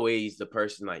was always the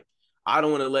person like, I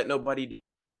don't want to let nobody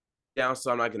down,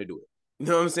 so I'm not gonna do it. You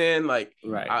know what I'm saying? Like,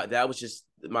 Right. that was just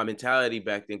my mentality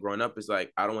back then. Growing up is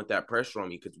like, I don't want that pressure on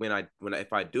me because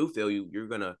if I do fail you,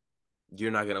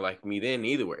 you're not gonna like me then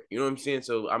either way. You know what I'm saying?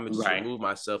 So I'm gonna just Right. remove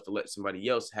myself to let somebody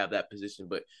else have that position.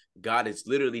 But God is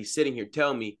literally sitting here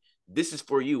telling me, this is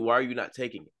for you. Why are you not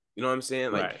taking it? You know what I'm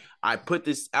saying? Like, Right. I put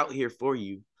this out here for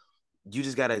you. You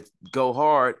just gotta go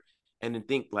hard and then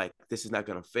think like this is not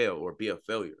gonna fail or be a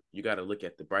failure. You gotta look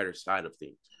at the brighter side of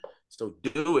things. So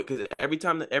do it, because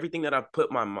everything that I've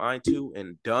put my mind to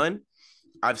and done,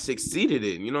 I've succeeded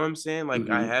in. You know what I'm saying? Like,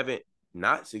 I Mm-hmm. haven't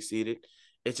not succeeded.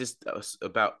 It's just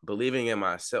about believing in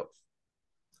myself.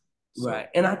 Right.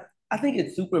 So And I think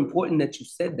it's super important that you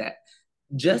said that.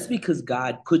 Just because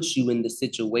God puts you in the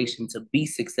situation to be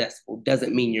successful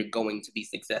doesn't mean you're going to be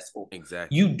successful. You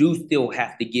exactly, do still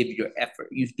have to give your effort.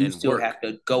 You do and still work. have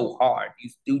to go hard.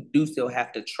 You do still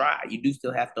have to try. You do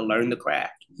still have to learn the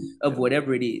craft of Yep.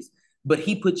 whatever it is. But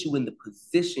he puts you in the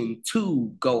position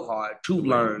to go hard, to To win.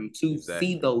 learn, to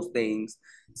see Exactly. those things.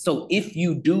 So if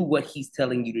you do what he's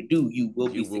telling you to do, you will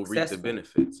be You will reap the successful.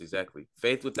 benefits. Exactly.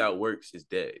 Faith without works is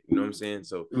dead. You know what I'm saying?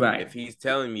 So Right. if he's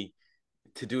telling me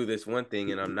to do this one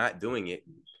thing and I'm not doing it,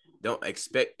 don't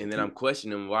expect, and then I'm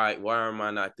questioning why am I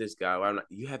not this guy? Why am I not,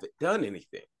 you haven't done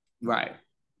anything. Right.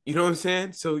 You know what I'm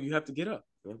saying? So you have to get up.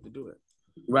 You have to do it.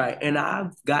 Right. And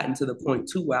I've gotten to the point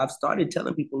too where I've started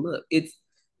telling people, look, it's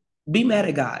be mad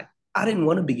at God. I didn't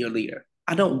want to be your leader.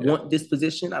 I don't Yeah. want this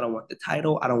position. I don't want the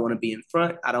title. I don't want to be in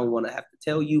front. I don't want to have to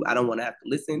tell you. I don't want to have to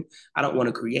listen. I don't want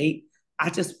to create.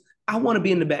 I want to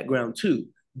be in the background too.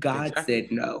 God said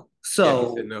Exactly. no. Yeah, he said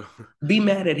So no. be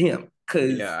mad at him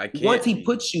because Yeah, I once can't he be.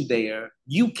 puts you there,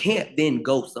 you can't then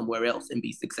go somewhere else and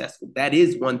be successful. That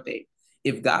is one thing.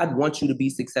 If God wants you to be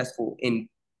successful in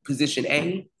position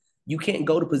A, you can't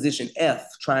go to position F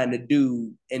trying to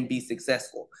do and be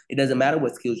successful. It doesn't matter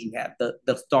what skills you have.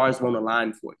 The stars won't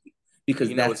align for you And because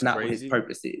you know that's what's not what his crazy?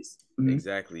 purpose is. Mm-hmm.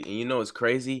 Exactly. And you know what's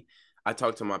crazy? I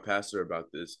talked to my pastor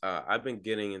about this. I've been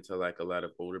getting into like a lot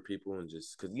of older people and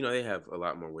just because they have a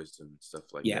lot more wisdom and stuff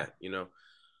like Yeah. that.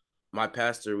 My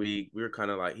pastor, we were kind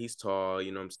of like, he's tall,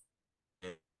 you know what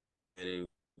I'm saying?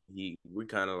 And we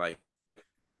kind of like,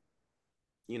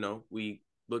 we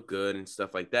look good and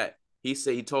stuff like that. He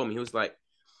told me, he was like,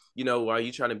 why are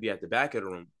you trying to be at the back of the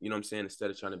room? You know what I'm saying?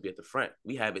 Instead of trying to be at the front,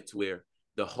 we have it to where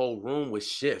the whole room would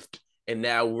shift, and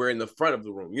now we're in the front of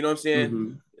the room. You know what I'm saying?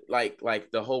 Mm-hmm.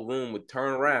 Like the whole room would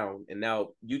turn around, and now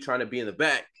you trying to be in the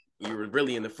back, you're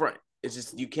really in the front. It's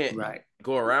just you can't Right.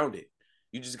 go around it.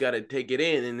 You just got to take it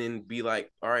in and then be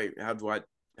like, all right, how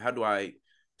do I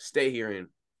stay here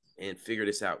and figure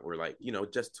this out? Or like,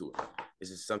 just to it. It's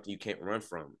just something you can't run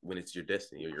from when it's your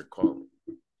destiny or your calling.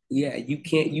 Yeah,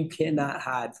 you cannot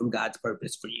hide from God's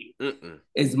purpose for you. Mm-mm.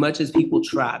 As much as people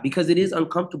try, because it is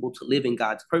uncomfortable to live in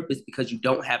God's purpose because you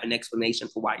don't have an explanation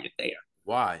for why you're there.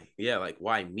 Why? Yeah, like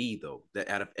why me though? That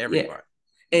out of Yeah. everybody.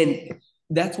 And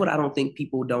that's what I don't think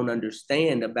people don't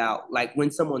understand about like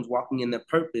when someone's walking in their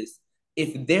purpose,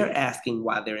 if they're asking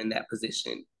why they're in that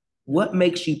position, what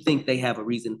makes you think they have a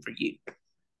reason for you?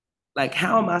 Like,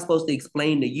 how am I supposed to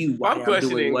explain to you Well, why I'm I'm doing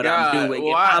questioning what I'm God. doing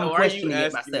if Why I'm are you questioning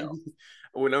it asking myself? me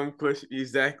when I'm questioning?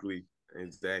 Exactly.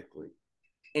 Exactly.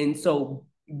 And so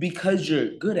because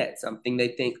you're good at something, they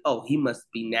think, oh, he must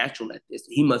be natural at this.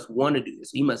 He must want to do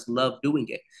this. He must love doing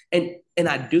it. And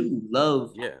I do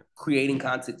love Yeah. creating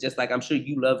content, just like I'm sure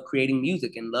you love creating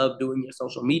music and love doing your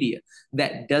social media.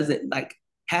 That doesn't like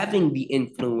having the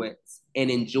influence and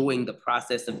enjoying the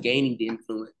process of gaining the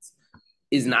influence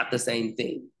is not the same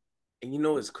thing. And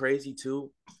it's crazy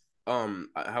too. How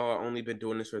I only been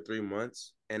doing this for 3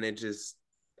 months, and it just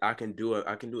I can do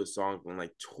a song in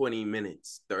like 20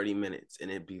 minutes, 30 minutes, and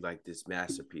it'd be like this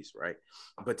masterpiece, right?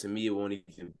 But to me, it won't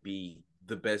even be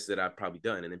the best that I've probably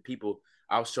done. And then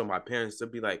I'll show my parents, they'll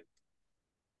be like,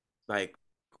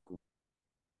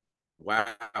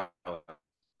 wow,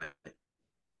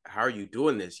 how are you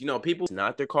doing this? People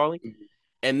not their calling, Mhm.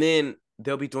 and then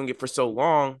they'll be doing it for so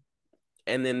long,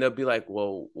 and then they'll be like,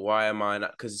 well, why am I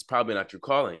not? Because it's probably not your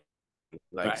calling.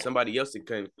 Like Right. somebody else that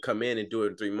can come in and do it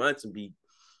in 3 months and be,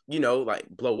 like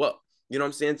blow up. You know what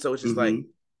I'm saying? So it's just like Mm-hmm.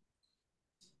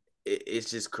 it's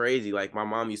just crazy. Like my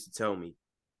mom used to tell me,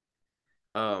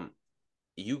 um,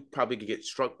 you probably could get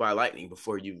struck by lightning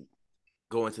before you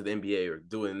go into the NBA or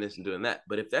doing this and doing that.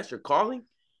 But if that's your calling,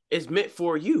 it's meant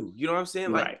for you. You know what I'm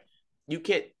saying? Like Right. you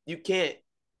can't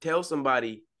tell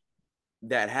somebody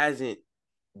that hasn't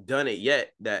done it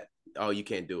yet that, oh, you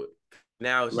can't do it.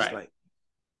 Now it's just Right. like,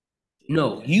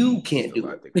 No, yeah, you it's can't a do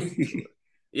lot that goes into it. it.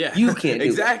 Yeah, You can't do it.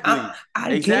 exactly.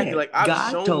 I Exactly. can't. Like I've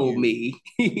God shown told you.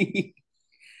 me.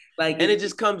 Like And it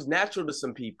just comes natural to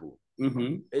some people.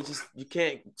 mm-hmm, It just, you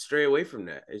can't stray away from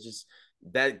that. It's just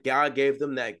that God gave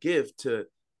them that gift to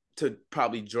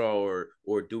probably draw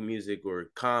or do music or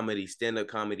comedy, stand-up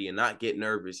comedy, and not get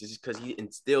nervous. It's just because he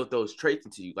instilled those traits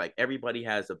into you. Like everybody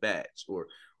has a badge or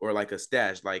like a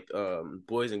stash, like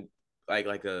boys and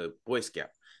like a Boy Scout.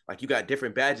 Like you got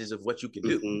different badges of what you can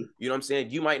do. mm-hmm, You know what I'm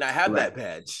saying? You might not have right, that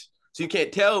badge. So you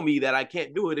can't tell me that I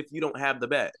can't do it if you don't have the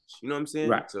badge. You know what I'm saying?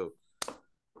 right. So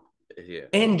yeah.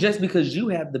 And just because you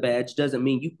have the badge doesn't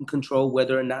mean you can control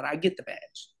whether or not I get the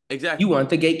badge. You Exactly. aren't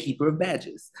the gatekeeper of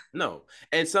badges. No.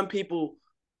 And some people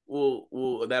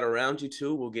will that around you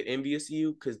too will get envious of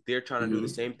you because they're trying to do the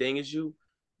Mm-hmm, same thing as you,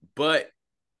 but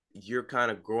you're kind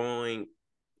of growing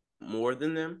more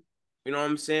than them. You know what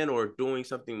I'm saying? Or doing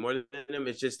something more than them.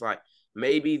 It's just like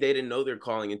maybe they didn't know their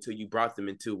calling until you brought them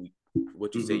into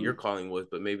what you say mm-hmm, your calling was,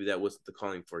 but maybe that wasn't the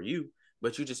calling for you.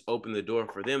 But you just opened the door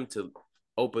for them to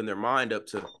open their mind up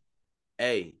to,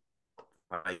 hey,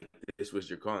 like this was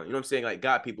your calling. You know what I'm saying? Like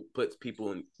God people puts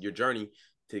people in your journey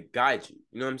to guide you.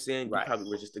 You know what I'm saying? You right, probably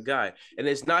were just a guide. And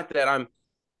it's not that I'm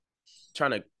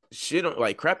trying to shit on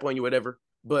like crap on you, whatever,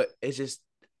 but it's just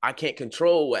I can't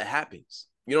control what happens.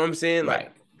 You know what I'm saying?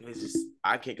 Like right. it's just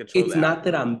I can't control It's the not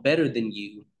that outcome. I'm better than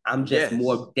you. I'm just Yes.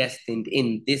 more destined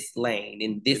in this lane,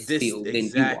 in this This field than you are.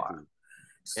 exactly.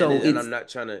 So And it's I'm not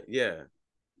trying to, yeah,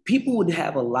 people would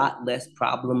have a lot less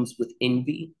problems with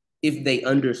envy if they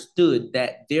understood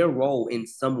that their role in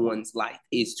someone's life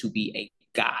is to be a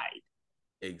guide,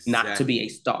 not to be a exactly.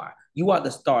 star. You are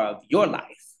the star of your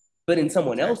life, but in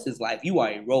someone Exactly. else's life, you are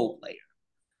a role player.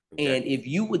 And Exactly. if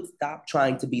you would stop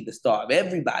trying to be the star of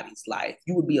everybody's life,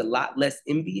 you would be a lot less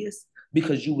envious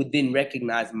because you would then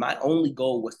recognize my only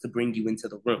goal was to bring you into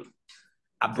the room.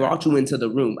 I brought Exactly. you into the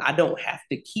room. I don't have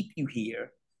to keep you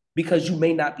here because you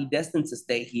may not be destined to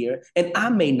stay here, and I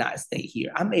may not stay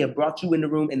here. I may have brought you in the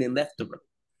room and then left the room.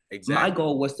 My Exactly.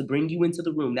 goal was to bring you into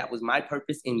the room. That was my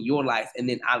purpose in your life, and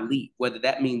then I leave. Whether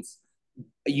that means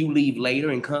you leave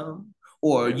later and come,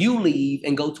 or Yeah. you leave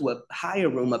and go to a higher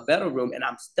room, a better room, and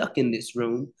I'm stuck in this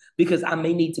room because I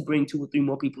may need to bring two or three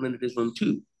more people into this room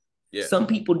too. Yeah. Some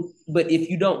people, but if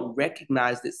you don't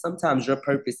recognize that sometimes your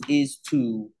purpose is to Be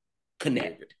a good.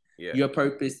 connect, Yeah. your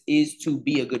purpose is to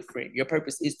be a good friend, your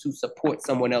purpose is to support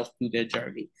someone else through their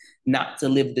journey, not to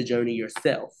live the journey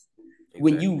yourself.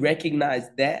 When you Exactly. recognize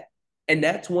that, and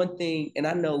that's one thing, and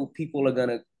I know people are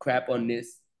gonna crap on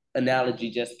this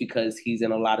analogy just because he's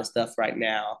in a lot of stuff right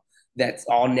now that's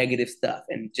all negative stuff.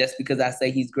 And just because I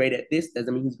say he's great at this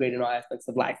doesn't mean he's great in all aspects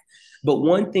of life. But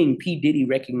one thing P. Diddy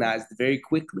recognized very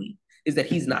quickly is that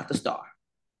he's not the star.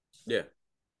 Yeah.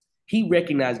 He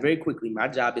recognized very quickly my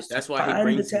job is to That's why he find the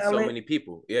brings in so talent many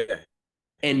people. Yeah.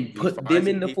 and He put them finds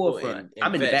in in the people forefront. and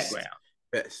I'm in the invest. background.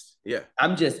 Best. Yeah.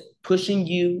 I'm just pushing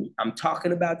you. I'm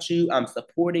talking about you. I'm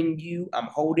supporting you. I'm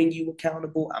holding you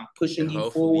accountable. I'm And pushing you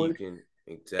hopefully you forward. can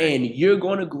And exactly. you're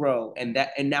going to grow. And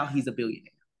now he's a billionaire.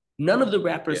 None of the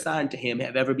rappers Yeah. signed to him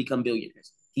have ever become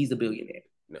billionaires. He's a billionaire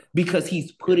No. because he's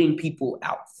Yeah. putting people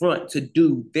out front to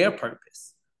do their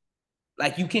purpose.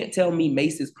 Like you can't tell me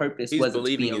Mace's purpose He's wasn't to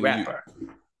be believing a in you. rapper.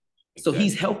 So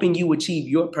he's Exactly. helping you achieve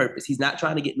your purpose. He's not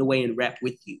trying to get in the way and rap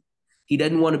with you. He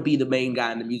doesn't want to be the main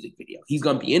guy in the music video. He's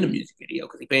gonna be in the music video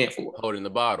because he's paying for it. Holding the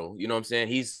bottle. You know what I'm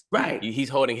saying? Right. He's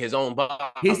holding his own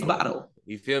His bottle. bottle.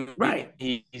 You feel me? Right.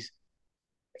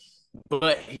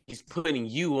 But he's putting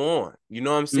you on. You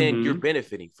know what I'm saying? You're Mm-hmm.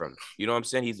 benefiting from it. You know what I'm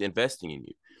saying? He's investing in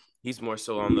you. He's more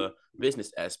so on the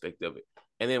business aspect of it.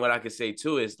 And then what I could say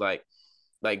too is like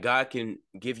God can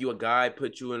give you a guide,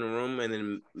 put you in a room, and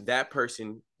then that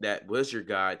person that was your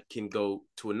guide can go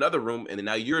to another room, and then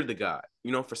now you're the guide,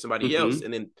 you know, for somebody else. Mm-hmm.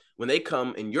 And then when they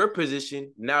come in your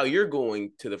position, now you're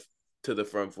going to the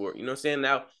front for it. You know what I'm saying?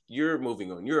 Now you're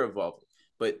moving on, you're evolving.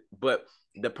 But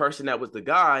the person that was the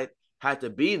guide had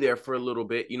to be there for a little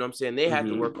bit. You know what I'm saying? They had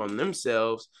to work Mm-hmm. on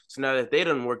themselves. So now that they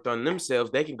done worked on themselves,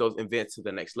 they can go advance to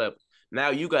the next level. Now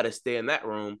you got to stay in that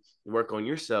room, work on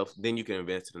yourself, then you can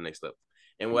advance to the next level.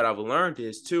 And what I've learned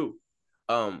is too,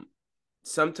 um,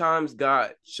 sometimes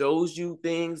God shows you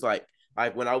things like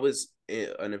when I was an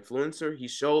influencer, he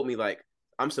showed me like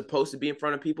I'm supposed to be in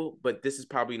front of people, but this is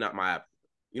probably not my app.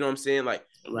 You know what I'm saying? Like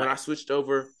when I Right. switched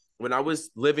over, when I was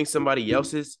living somebody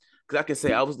else's, because I can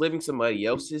say I was living somebody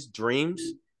else's dreams.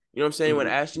 You know what I'm saying? When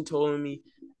Mm-hmm. Ashton told me,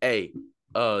 "Hey,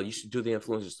 you should do the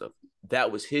influencer stuff,"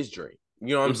 that was his dream.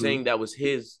 You know what I'm Mm-hmm. saying? That was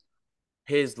his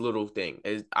little thing.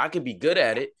 I could be good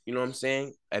at it, you know what I'm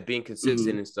saying? At being consistent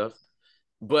Mm-hmm. and stuff,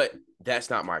 but that's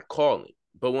not my calling.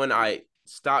 But when I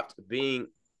stopped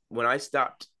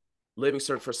living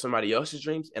search for somebody else's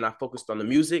dreams and I focused on the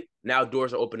music, now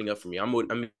doors are opening up for me. I'm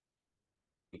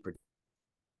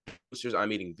producers, I'm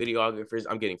meeting videographers,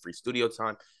 I'm getting free studio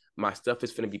time. My stuff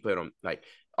is finna be put on like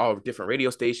all different radio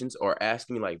stations or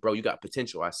asking me like, bro, you got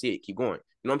potential. I see it. Keep going.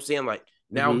 You know what I'm saying? Like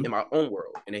now I'm Mm-hmm. in my own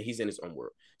world and then he's in his own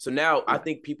world. So now I Right.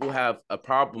 think people have a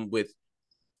problem with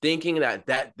thinking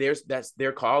that's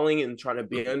their calling and trying to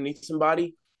be underneath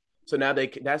somebody. So now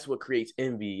that's what creates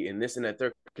envy and this and that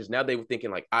third because now they were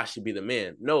thinking like I should be the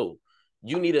man. No,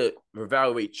 you need to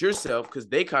evaluate yourself because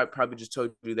they probably just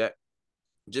told you that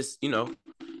just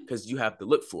because you have to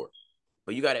look for it.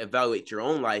 But you got to evaluate your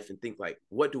own life and think like,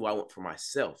 what do I want for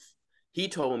myself? He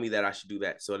told me that I should do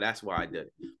that, so that's why I did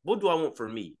it. What do I want for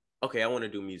me? Okay, I want to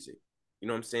do music. You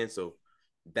know what I'm saying? So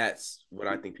that's what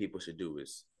I think people should do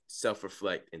is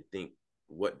self-reflect and think,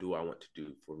 what do I want to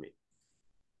do for me?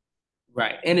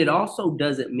 Right. And it also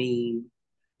doesn't mean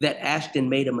that Ashton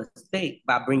made a mistake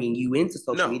by bringing you into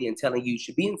social No, media and telling you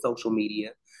should be in social media,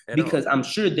 at because all. I'm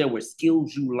sure there were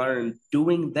skills you learned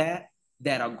doing that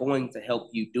that are going to help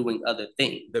you doing other The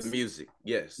things music,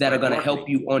 yes, that are like going to help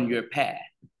marketing. you on your path.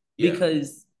 Yeah,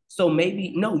 Because so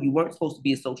maybe no, you weren't supposed to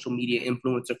be a social media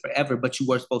influencer forever, but you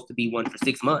were supposed to be one for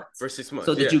 6 months for six so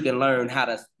months. that Yeah, you can learn how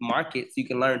to market, so you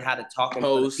can learn how to talk in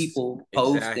front of post people,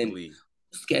 post and exactly.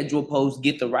 schedule posts,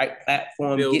 get the right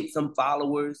platform, Build get some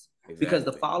followers, because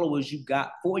the exactly followers you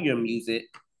got for your music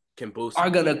can boost. are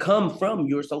gonna come from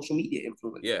your social media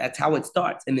influence. Yeah, That's how it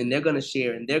starts. And then they're gonna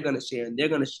share and they're gonna share and they're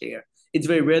gonna share. It's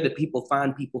very rare that people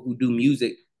find people who do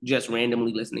music just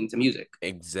randomly listening to music.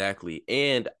 exactly.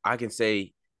 And I can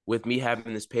say with me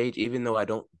having this page, even though I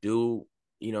don't do,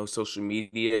 social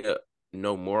media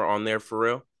no more on there for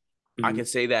real, I Mm-hmm. can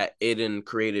say that it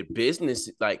created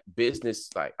business, like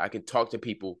I can talk to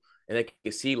people and they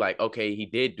can see like, okay, he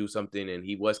did do something and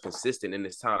he was consistent in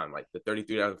this time. Like the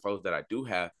 33,000 followers that I do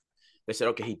have, they said,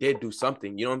 okay, he did do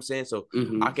something. You know what I'm saying? So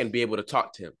I Mm-hmm. can be able to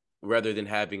talk to him rather than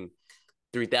having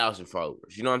 3,000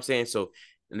 followers. You know what I'm saying? So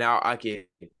now I can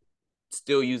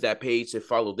still use that page to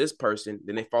follow this person.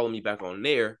 Then they follow me back on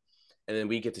there, and then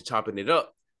we get to chopping it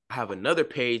up. I have another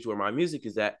page where my music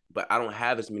is at, but I don't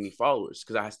have as many followers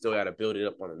because I still got to build it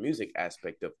up on the music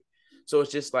aspect of it. So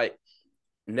it's just like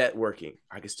networking.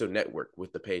 I can still network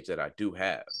with the page that I do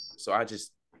have. So I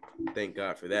just thank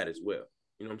God for that as well.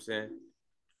 You know what I'm saying?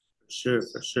 Sure,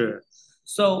 for sure.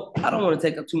 So I don't want to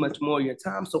take up too much more of your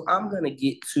time. So I'm gonna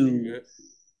get You to good?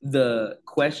 the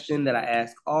question that I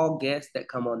ask all guests that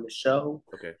come on the show.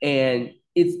 Okay. And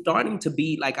it's starting to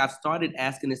be like I've started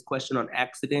asking this question on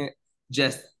accident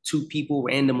just to people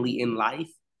randomly in life.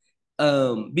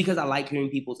 Because I like hearing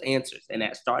people's answers. And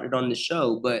that started on the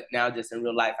show, but now just in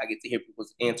real life, I get to hear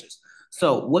people's answers.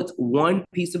 So, what's one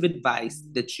piece of advice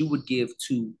that you would give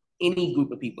to any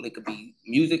group of people? It could be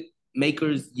music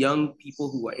makers, young people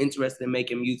who are interested in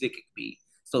making music, it could be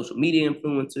social media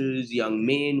influencers, young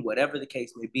men, whatever the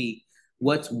case may be.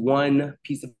 What's one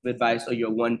piece of advice or your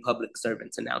one public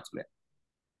servant's announcement?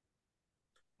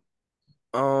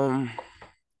 Um,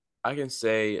 I can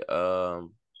say hmm,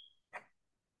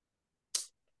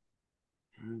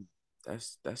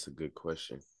 that's a good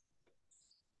question.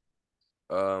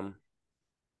 Um,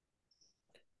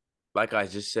 like I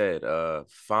just said,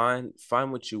 find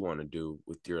what you want to do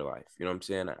with your life. You know what I'm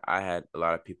saying? I had a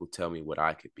lot of people tell me what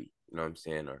I could be, you know what I'm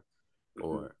saying,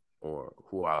 Mm-hmm. or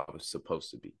who I was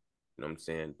supposed to be. You know what I'm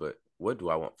saying? But what do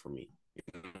I want for me?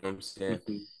 You know what I'm saying?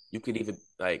 Mm-hmm. You could even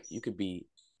like you could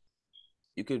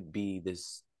be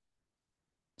this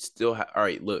all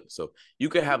right, look, so you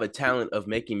could have a talent of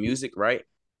making music, right?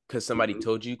 Because somebody Mm-hmm.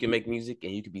 told you can make music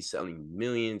and you could be selling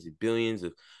millions and billions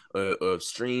of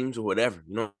streams or whatever,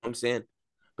 you know what I'm saying?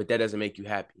 But that doesn't make you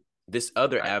happy. This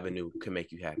other Right. avenue can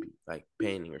make you happy, like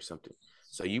painting or something.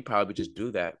 So you probably just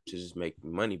do that to just make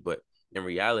money, but in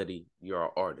reality, you're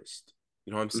an artist.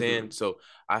 You know what I'm saying? Mm-hmm. So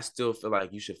I still feel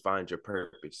like you should find your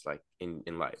purpose, like in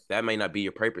life. That may not be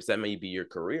your purpose, that may be your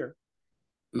career,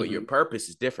 but your Mm-hmm. purpose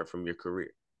is different from your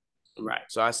career. Right.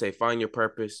 So I say find your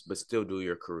purpose, but still do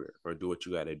your career or do what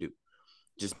you got to do.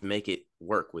 Just make it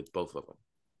work with both of them.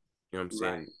 You know what I'm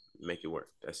Right. saying? Make it work.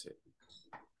 That's it.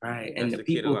 Right. And That's the the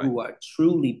key to people life. who are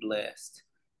truly blessed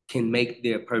can make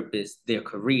their purpose their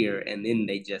career, and then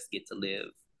they just get to live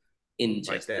in Like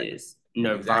just that. this Exactly.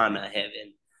 nirvana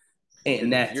heaven. And Because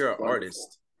if that's you're an wonderful.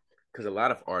 artist, because a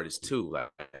lot of artists too, like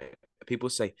people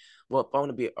say, well, if I want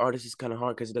to be an artist, it's kind of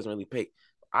hard because it doesn't really pay.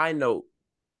 I know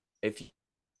if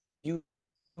you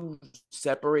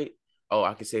separate, oh,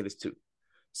 I can say this too.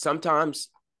 Sometimes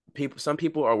some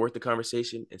people are worth the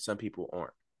conversation and some people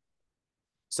aren't.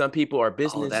 Some people are Oh,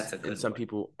 business that's a and good some one.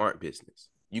 people aren't business.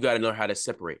 You got to know how to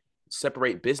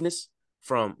separate business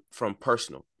from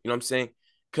personal. You know what I'm saying?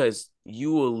 Because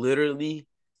you will literally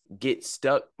get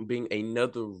stuck being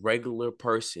another regular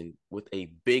person with a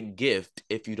big gift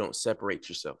if you don't separate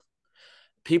yourself.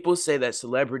 People say that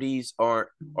celebrities are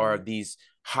these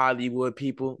Hollywood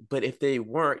people, but if they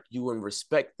weren't, you wouldn't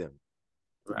respect them.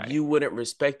 Right. You wouldn't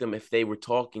respect them if they were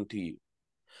talking to you.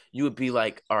 You would be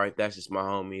like, all right, that's just my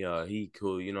homie. He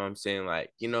cool. You know what I'm saying?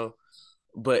 Like,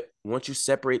 but once you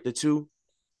separate the two,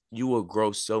 you will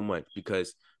grow so much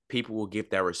because people will give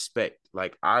that respect.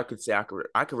 Like I could say I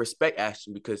could respect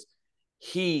Ashton because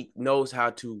he knows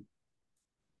how to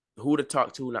who to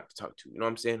talk to, who not to talk to. You know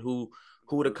what I'm saying? Who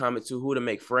to comment to, who to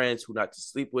make friends, who not to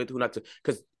sleep with, who not to,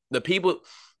 because the people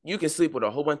you can sleep with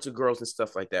a whole bunch of girls and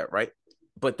stuff like that, right?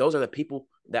 But those are the people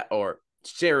that are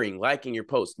sharing, liking your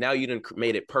post. Now you done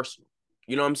made it personal.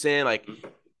 You know what I'm saying? Like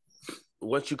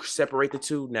once you separate the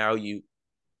two, now you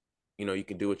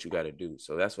can do what you got to do.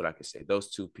 So that's what I can say.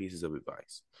 Those two pieces of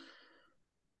advice.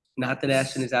 Not that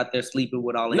Ashton is out there sleeping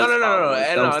with all of No, his no, no, followers.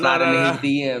 no, Don't no, no, slide into no, his no.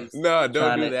 DMs No, don't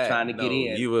trying do to that. trying to get No,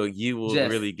 in. you will Just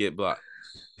really get blocked.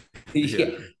 yeah,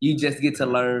 Yeah. you just get to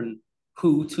learn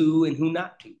who to and who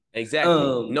not to. Exactly.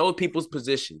 Um, Know people's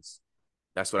positions.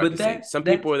 That's what I but could say. Some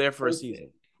that's people are there for a season.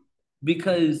 perfect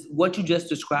because what you just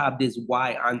described is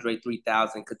why Andre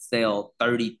 3000 could sell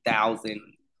 30,000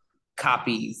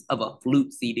 copies of a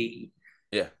flute CD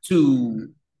Yeah. to,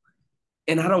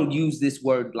 and I don't use this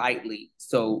word lightly,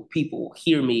 so people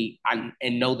hear me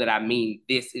and know that I mean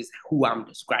this is who I'm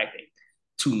describing,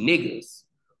 to niggas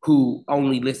who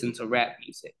only listen to rap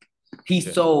music. He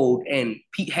Yeah. sold and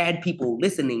had people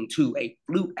listening to a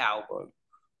flute album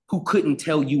who couldn't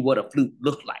tell you what a flute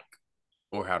looked like.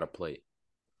 Or how to play it.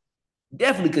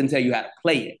 Definitely couldn't tell you how to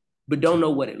play it, but don't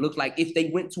know what it looked like. If they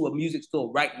went to a music store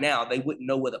right now, they wouldn't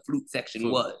know where the flute section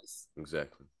Flute. was.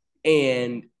 Exactly.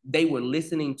 And they were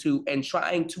listening to and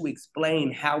trying to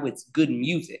explain how it's good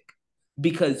music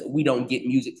because we don't get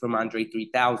music from Andre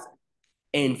 3000.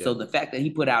 And Yeah. so the fact that he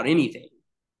put out anything,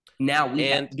 now we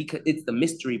have, And because it's the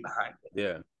mystery behind it.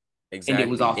 yeah, And it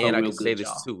was exactly. also And I real can say good, this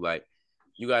y'all. too. Like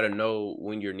you gotta know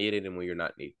when you're needed and when you're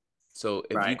not needed. So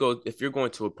Right. if you're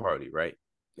going to a party, right?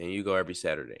 And you go every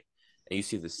Saturday and you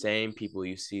see the same people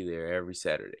you see there every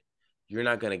Saturday, you're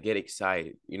not gonna get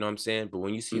excited. You know what I'm saying? But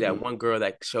when you see that one girl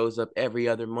that shows up every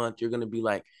other month, you're gonna be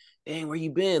like, dang, where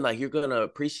you been? Like you're gonna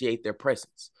appreciate their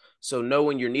presence. So know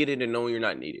when you're needed and know when you're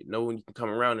not needed. Know when you can come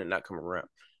around and not come around.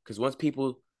 Because once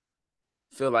people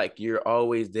feel like you're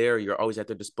always there, you're always at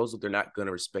their disposal, they're not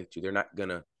gonna respect you. They're not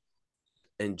gonna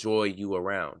enjoy you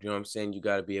around. You know what I'm saying? You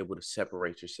got to be able to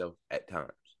separate yourself at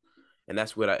times, and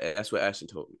that's what Ashton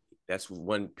told me. That's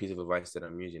one piece of advice that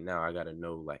I'm using now. I got to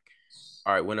know like,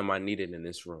 all right, when am I needed in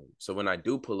this room? So when I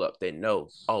do pull up, they know,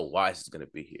 oh, Wise is gonna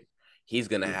be here. He's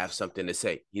gonna have something to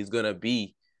say. He's gonna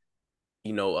be,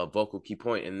 a vocal key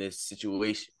point in this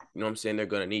situation. You know what I'm saying? They're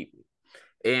gonna need me.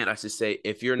 And I should say,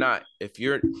 if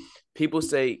you're, people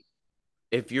say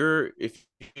if you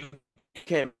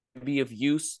can't be of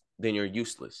use, then you're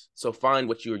useless. So find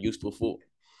what you're useful for.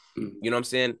 You know what I'm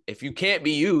saying? If you can't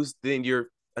be used, then you're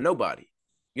a nobody.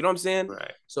 You know what I'm saying?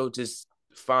 Right. So just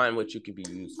find what you can be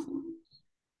used for.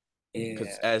 Because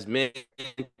Yeah. as men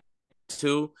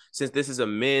too, since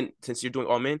you're doing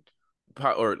all men,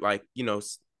 or like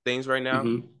things right now.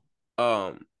 Mm-hmm.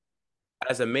 Um,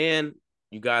 as a man,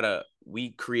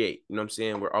 we create. You know what I'm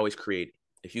saying? We're always creating.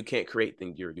 If you can't create,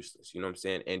 then you're useless. You know what I'm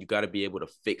saying? And you got to be able to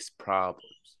fix problems.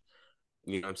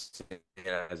 You know what I'm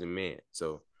saying? As a man,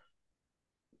 so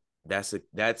that's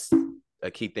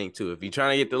a key thing too. If you're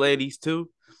trying to get the ladies too,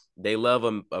 they love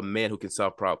a man who can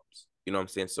solve problems. You know what I'm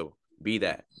saying? So be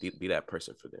that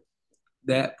person for them.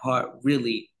 That part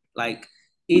really, like,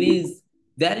 it is,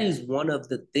 that is one of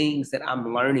the things that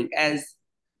I'm learning as,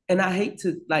 and I hate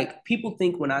to, like, people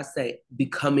think when I say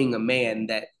becoming a man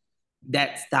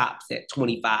that stops at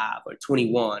 25 or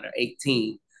 21 or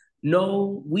 18.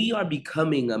 No, we are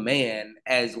becoming a man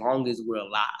as long as we're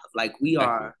alive. Like we Exactly.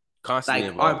 are, Constantly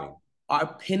like evolving.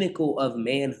 our pinnacle of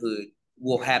manhood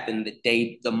will happen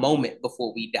the moment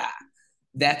before we die.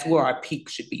 That's where our peak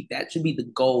should be. That should be the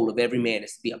goal of every man,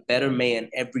 is to be a better man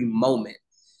every moment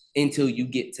until you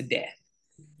get to death.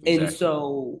 And Exactly.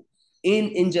 so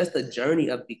in just the journey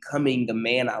of becoming the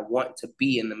man I want to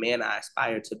be and the man I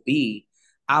aspire to be,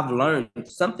 I've learned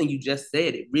something you just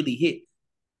said, it really hit.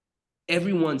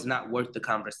 Everyone's not worth the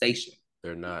conversation.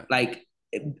 They're not. Like,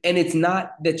 and it's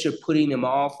not that you're putting them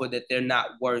off or that they're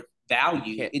not worth You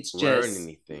value. can't It's learn just,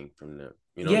 anything from them.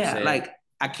 You know what I'm yeah, saying? like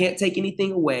I can't take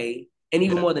anything away. And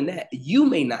even Yeah. more than that, you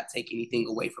may not take anything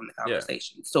away from the Yeah.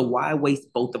 conversation. So why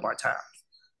waste both of our time?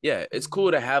 Yeah, it's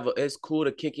cool to it's cool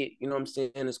to kick it, you know what I'm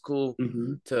saying? It's cool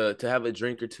Mm-hmm. to have a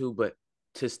drink or two, but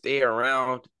to stay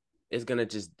around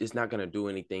it's not gonna do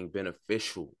anything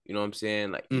beneficial. You know what I'm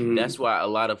saying? Like Mm-hmm. that's why a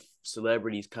lot of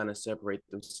celebrities kind of separate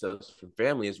themselves from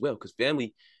family as well, because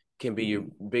family can be your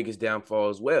Mm-hmm. biggest downfall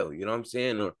as well. You know what I'm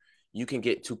saying? Or you can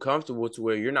get too comfortable to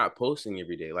where you're not posting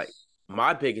every day. Like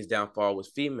my biggest downfall was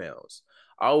females.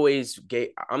 I'm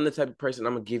the type of person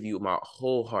I'm gonna give you my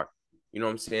whole heart. You know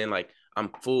what I'm saying? Like I'm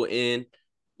full in.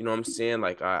 You know what I'm saying?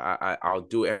 Like I'll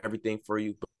do everything for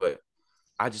you, but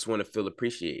I just want to feel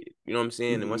appreciated. You know what I'm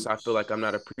saying? And once Mm-hmm. I feel like I'm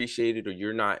not appreciated or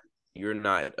you're not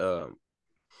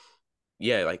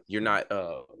yeah, like you're not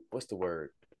what's the word?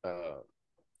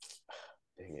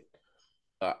 Dang it.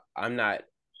 I'm not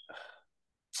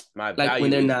my Like when value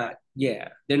they're is not, yeah,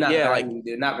 they're not yeah, like valuing,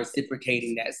 they're not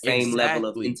reciprocating that same level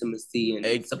of exactly. intimacy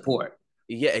and support.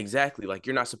 Yeah, exactly. Like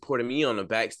you're not supporting me on the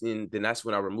back, then that's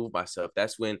when I remove myself.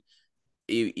 That's when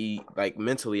like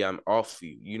mentally I'm off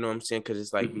you. You know what I'm saying? Because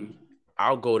it's like Mm-hmm.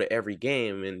 I'll go to every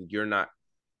game and you're not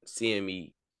seeing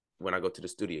me when I go to the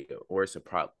studio, or it's a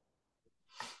problem.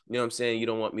 You know what I'm saying? You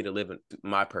don't want me to live in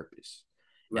my purpose,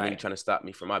 and then you're Right. trying to stop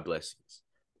me from my blessings.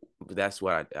 But that's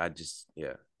why I just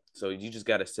yeah. So you just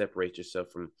got to separate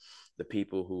yourself from the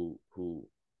people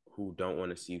who don't want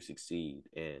to see you succeed,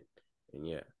 and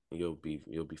yeah, you'll be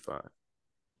fine.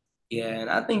 Yeah, and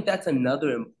I think that's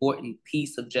another important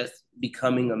piece of just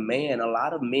becoming a man. A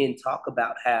lot of men talk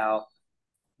about how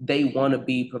they want to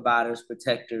be providers,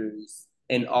 protectors,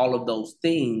 and all of those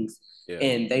things. Yeah,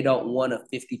 And they don't want a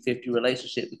 50-50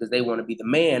 relationship because they want to be the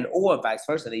man, or vice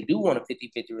versa. They do want a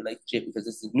 50-50 relationship because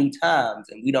this is new times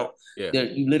and we don't, yeah, there,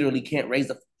 you literally can't raise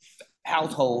a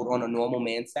household on a normal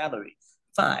man's salary.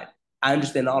 Fine. I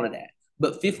understand all of that.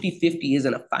 But 50-50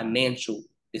 isn't a financial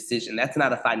decision. That's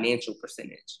not a financial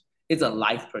percentage. It's a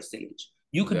life percentage.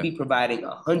 You could yeah. be providing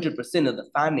 100% of the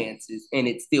finances and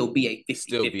it still be a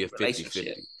Still be 50-50 a 50 relationship.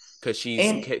 50 because she's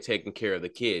And taking care of the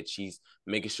kids. She's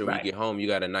making sure when you right. get home, you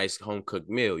got a nice home cooked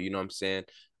meal. You know what I'm saying?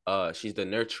 She's the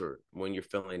nurturer when you're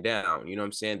feeling down. You know what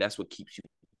I'm saying? That's what keeps you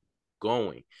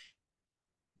going.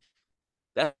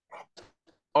 That's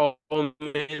all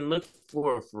men look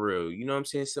for real. You know what I'm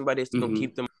saying? Somebody that's gonna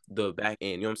keep Mm-hmm. them the back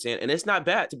end. You know what I'm saying? And it's not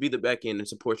bad to be the back end and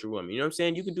support your woman. You know what I'm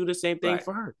saying? You can do the same thing Right.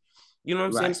 for her. You know what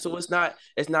I'm saying? Right. So it's not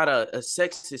a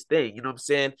sexist thing. You know what I'm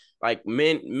saying? Like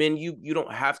men, you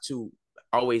don't have to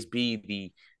always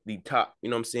be the top. You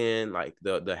know what I'm saying? Like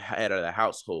the head of the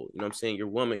household. You know what I'm saying? Your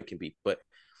woman can be, but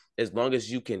as long as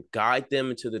you can guide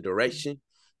them into the direction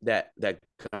that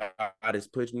God is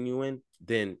putting you in,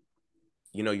 then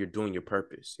you're doing your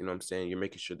purpose. You know what I'm saying? You're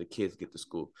making sure the kids get to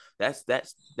school. That's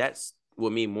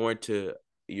what mean more to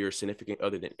your significant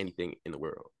other than anything in the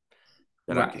world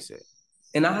that I could Right. say.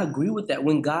 And I agree with that.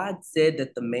 When God said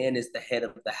that the man is the head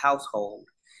of the household,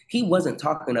 he wasn't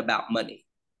talking about money.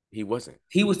 He wasn't.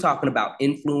 He was talking about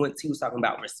influence. He was talking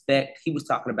about respect. He was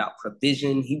talking about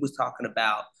provision. He was talking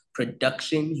about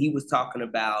production. He was talking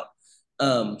about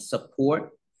support.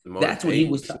 That's what he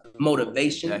was Motivation.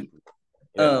 motivation, Exactly.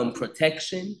 Yeah.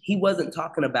 protection. He wasn't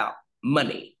talking about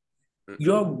money. Mm-mm.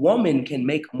 Your woman can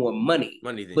make more money,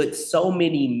 Money than but you. so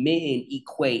many men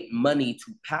equate money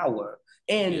to power.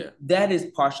 And Yeah. that is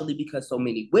partially because so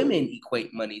many women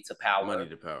equate money to Money power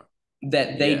to power.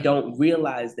 that they Yeah. don't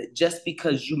realize that just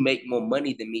because you make more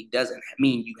money than me doesn't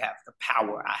mean you have the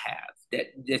power I have,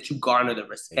 that you garner the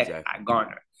respect I Exactly.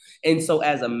 garner. And so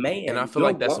as a And I man, feel your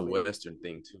like that's a woman, Western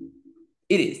thing too.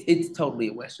 it's totally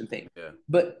a Western thing. Yeah.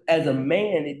 But as a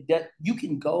man, you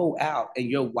can go out and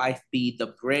your wife be the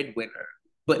breadwinner,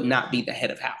 but not be the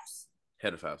head of house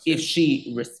Head of house. if Yeah.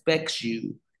 she respects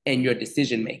you and your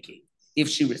decision making, if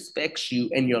she respects you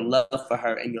and your love for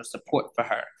her and your support for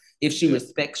her, if she Yeah.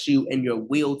 respects you and your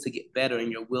will to get better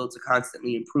and your will to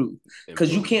constantly improve.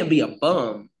 Because you Improve. can't be a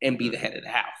bum and be the Mm-mm. head of the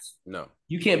house. No.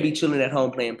 You can't be chilling at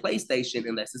home playing PlayStation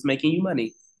unless it's making you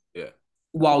money Yeah.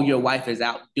 while your wife is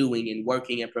out doing and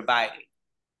working and providing.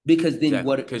 Because then Exactly.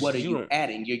 what are Because you you don't.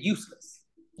 adding? You're useless,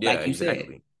 Yeah. like you said.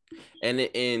 Exactly.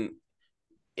 And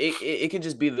it could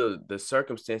just be the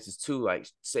circumstances too. Like,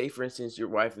 say for instance, your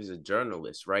wife is a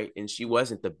journalist, right? And she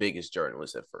wasn't the biggest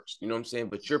journalist at first. You know what I'm saying?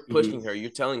 But you're pushing Mm-hmm. her,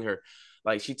 you're telling her,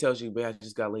 like she tells you, "But I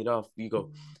just got laid off." You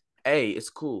go, "Hey, it's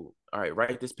cool. All right,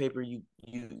 write this paper. You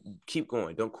keep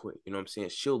going. Don't quit." You know what I'm saying?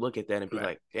 She'll look at that and be Right.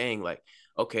 like, "Dang, like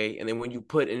okay." And then when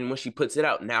she puts it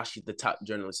out, now she's the top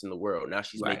journalist in the world. Now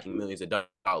she's Right. making millions of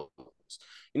dollars.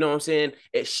 dollars. You know what I'm saying?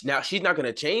 Now she's not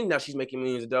gonna change. Now she's making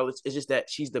millions of dollars. It's just that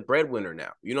she's the breadwinner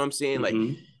now. You know what I'm saying? Like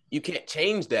Mm-hmm. you can't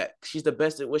change that. She's the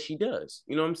best at what she does.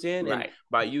 You know what I'm saying? And Right.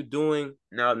 by you doing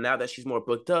now that she's more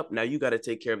booked up, now you got to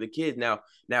take care of the kids. Now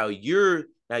you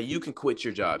can quit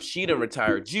your job. She done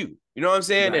retired you. You know what I'm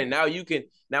saying? Right. And now you can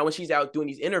now when she's out doing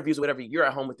these interviews or whatever, you're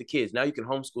at home with the kids. Now you can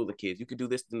homeschool the kids. You can do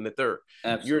this and the third.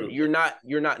 Absolutely. You're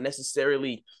not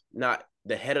necessarily not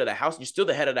the head of the house. You're still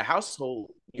the head of the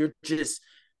household. You're just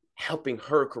helping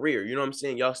her career. You know what I'm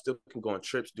saying? Y'all still can go on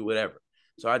trips, do whatever.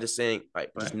 So I just saying,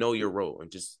 like, just Right. know your role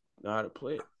and just know how to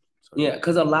play it. So Yeah, yeah,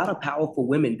 because a lot of powerful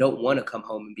women don't want to come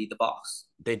home and be the boss.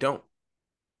 they don't.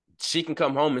 She can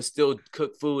come home and still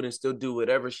cook food and still do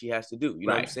whatever she has to do. You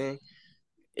know what I'm Right. saying?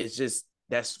 It's just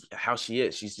that's how she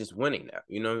is. She's just winning now.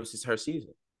 You know, it's just her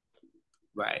season.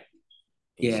 Right.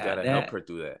 You just Yeah, gotta help her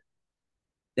through that.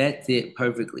 that's it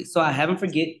perfectly. So I haven't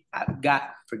forgot. I've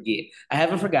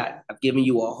given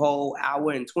you a whole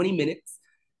hour and 20 minutes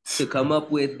to come up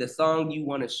with the song you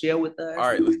want to share with us. All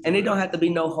right, let's And do it it. don't have to be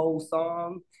no whole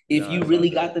song. If No, you it's all really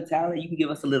good. got the talent, you can give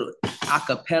us a little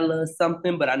acapella or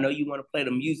something, but I know you want to play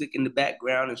the music in the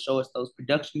background and show us those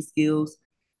production skills.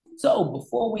 So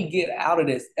before we get out of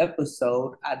this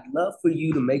episode, I'd love for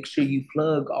you to make sure you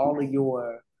plug all of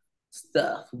your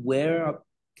stuff.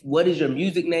 What is your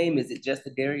music name? Is it just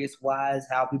Adarius Wise?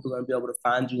 How are people going to be able to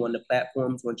find you on the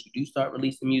platforms once you do start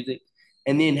releasing music?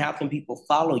 And then how can people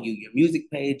follow you? Your music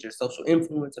page, your social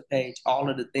influencer page, all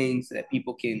of the things that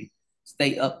people can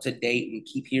stay up to date and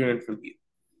keep hearing from you.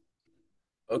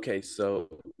 Okay, so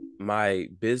my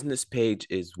business page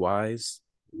is Wise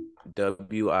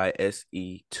WISE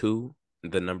two,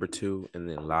 the number two, and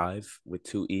then live with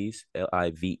two E's,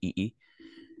 LIVEE.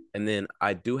 And then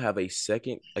I do have a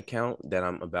second account that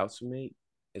I'm about to make.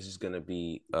 It's just gonna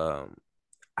be I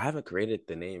haven't created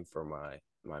the name for my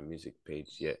music page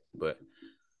yet, but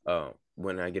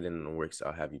when I get in the works,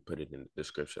 I'll have you put it in the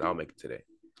description. I'll make it today.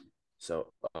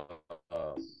 So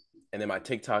and then my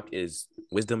TikTok is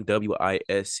Wisdom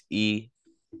WISEDOM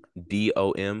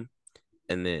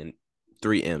and then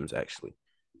three M's actually.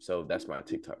 So that's my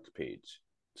TikTok page.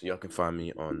 So y'all can find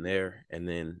me on there. And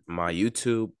then my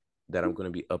YouTube that I'm gonna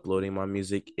be uploading my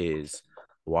music is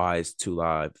Wise to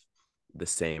Live the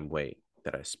same way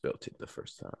that I spelt it the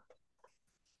first time.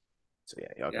 So yeah,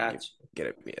 y'all can Gotcha. get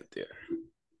at me at there.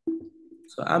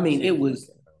 So I mean, See if we can.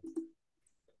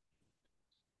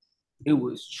 it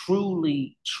was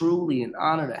truly, truly an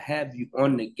honor to have you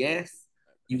on the guest.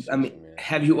 I Appreciate mean, you, man.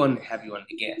 have you on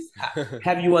the guest,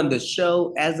 have you on the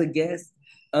show as a guest.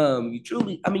 You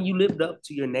truly, I mean, you lived up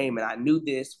to your name, and I knew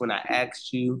this when I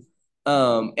asked you.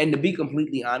 And to be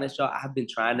completely honest, y'all, I've been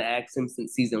trying to ask him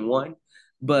since season one,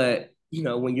 but you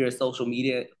know, when you're a social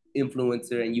media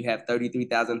influencer and you have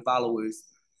 33,000 followers,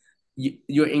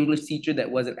 your English teacher that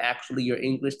wasn't actually your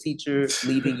English teacher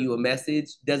leaving you a message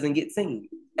doesn't get seen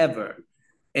ever.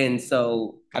 And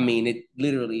so, I mean, it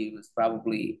literally was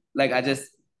probably like I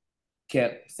just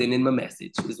kept sending him a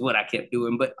message, is what I kept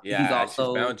doing. But Yeah, he's I actually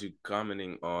also, found you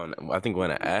commenting on I think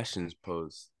one of Ashton's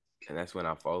posts, and that's when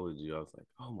I followed you. I was like,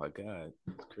 oh my god,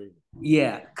 that's crazy.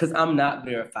 yeah, because I'm not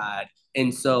verified.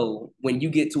 And so when you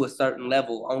get to a certain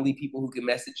level, only people who can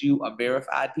message you are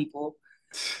verified people.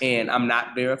 And I'm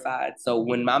not verified. So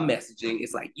when my messaging,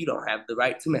 it's like, you don't have the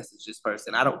right to message this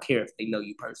person. I don't care if they know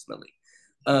you personally.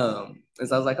 And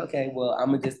so I was like, okay, well, I'm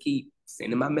gonna just keep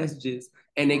sending my messages.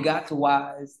 And it got to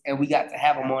Wise, and we got to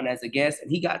have him on as a guest, and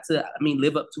he got to, I mean,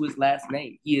 live up to his last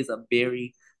name. He is a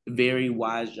very, very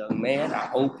wise young man. I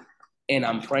hope, and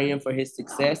I'm praying for his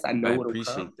success. I I know it'll come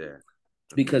appreciate that.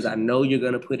 I because I appreciate know you're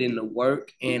going to put in the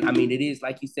work. And I mean, it is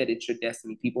like you said, it's your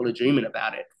destiny. People are dreaming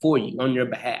about it for you on your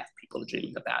behalf. People are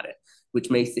dreaming about it, which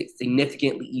makes it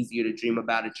significantly easier to dream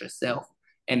about it yourself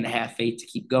and to have faith to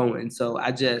keep going. So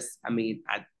I mean,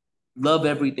 I love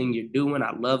everything you're doing.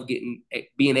 I love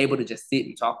being able to just sit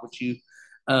and talk with you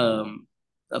um,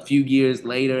 a few years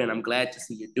later. And I'm glad to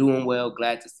see you're doing well,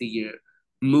 glad to see you're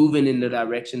moving in the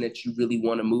direction that you really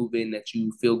want to move in, that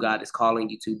you feel God is calling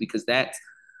you to, because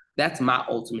that's my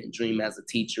ultimate dream as a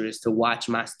teacher, is to watch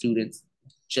my students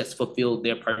just fulfill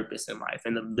their purpose in life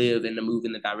and to live and to move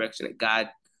in the direction that God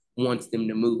wants them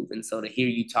to move. And so to hear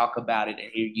you talk about it and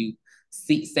hear you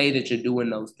say that you're doing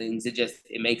those things,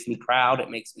 it makes me proud. It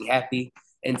makes me happy.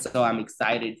 And so I'm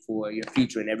excited for your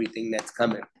future and everything that's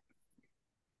coming.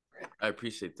 I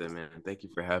appreciate that, man. Thank you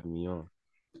for having me on.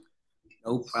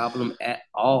 No problem at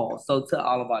all. So to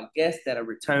all of our guests that are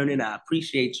returning, I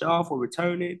appreciate y'all for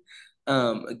returning.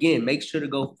 Again, make sure to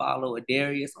go follow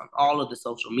Adarius on all of the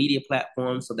social media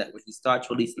platforms so that when he starts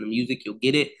releasing the music, you'll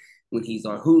get it. When he's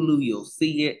on Hulu, you'll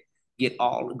see it. get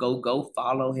all go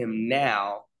follow him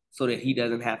now so that you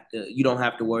don't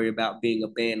have to worry about being a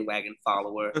bandwagon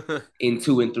follower in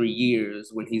 2 and 3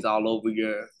 years when he's all over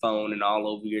your phone and all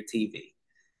over your TV.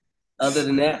 Other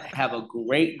than that, have a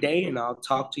great day, and I'll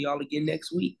talk to y'all again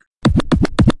next week.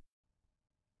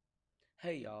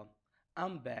 Hey y'all,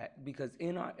 I'm back because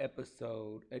in our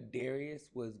episode, Adarius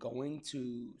was going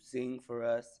to sing for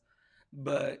us,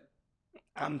 but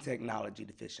I'm technology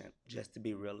deficient, just to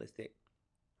be realistic.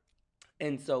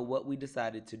 And so what we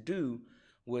decided to do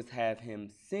was have him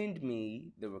send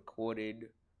me the recorded,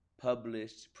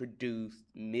 published, produced,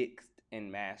 mixed,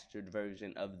 and mastered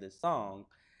version of the song,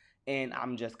 and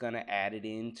I'm just going to add it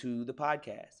into the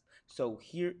podcast. So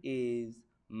here is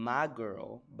My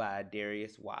Girl by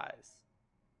Adarius Wise.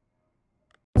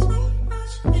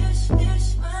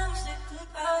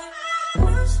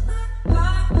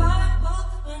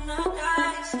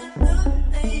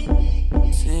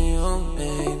 See you,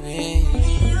 baby.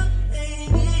 Only you, baby.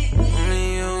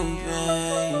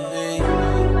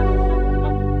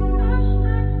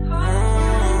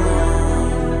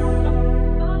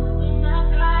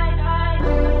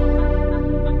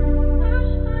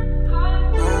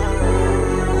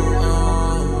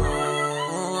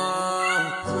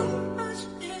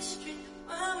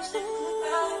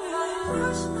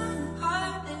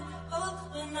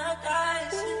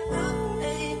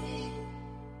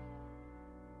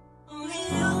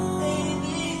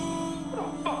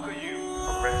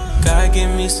 God, give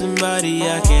me somebody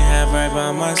I can have right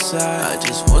by my side. I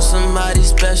just want somebody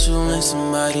special and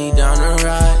somebody down the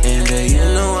ride. And you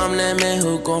know I'm that man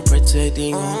who gon' protect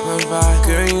and gon' provide.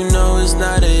 Girl, you know it's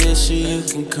not an issue, you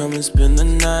can come and spend the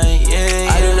night, yeah.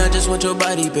 I do not just want your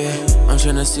body, babe, I'm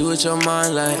tryna see what your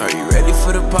mind like. Are you ready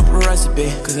for the paparazzi,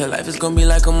 babe? Cause that life is gon' be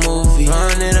like a movie.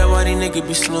 Run it up while these niggas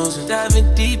be snoozing.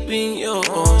 Diving deep in your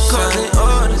ocean, causing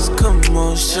all this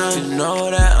commotion. You know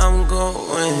that I'm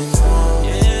going,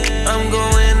 I'm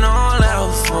going all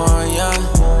out for ya.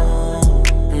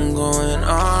 I'm going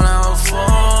all out for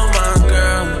my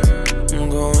girl. I'm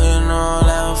going all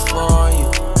out for you.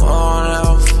 All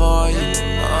out for you.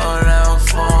 All out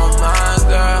for my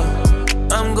girl.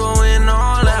 I'm going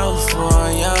all out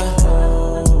for ya.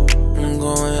 I'm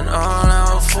going all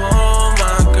out for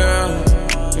my girl.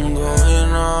 I'm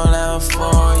going all out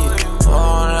for you.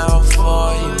 All out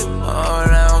for you. All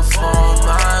out for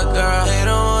my girl. They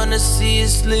don't wanna see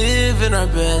us living our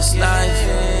best life.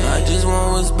 I just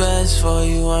want what's best for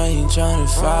you, I ain't tryna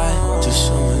fight. Just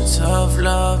showing tough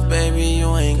love, baby,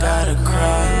 you ain't gotta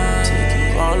cry.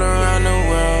 Take you all around the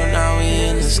world, now we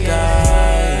in the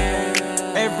sky.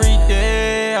 Every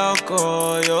day I'll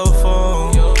call your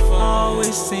phone.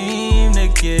 Always seem to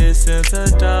get sent to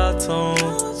dial tone.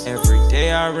 Every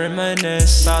day I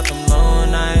reminisce about the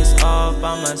long nights all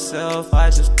by myself. I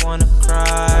just wanna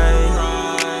cry.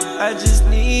 I just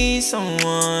need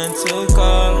someone to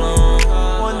call on.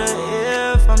 Wonder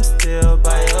if I'm still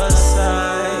by your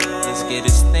side. Let's get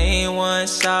this thing one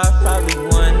shot, probably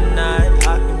one night.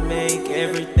 I can make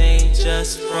everything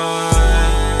just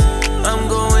right. I'm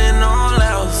going all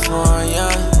out for ya.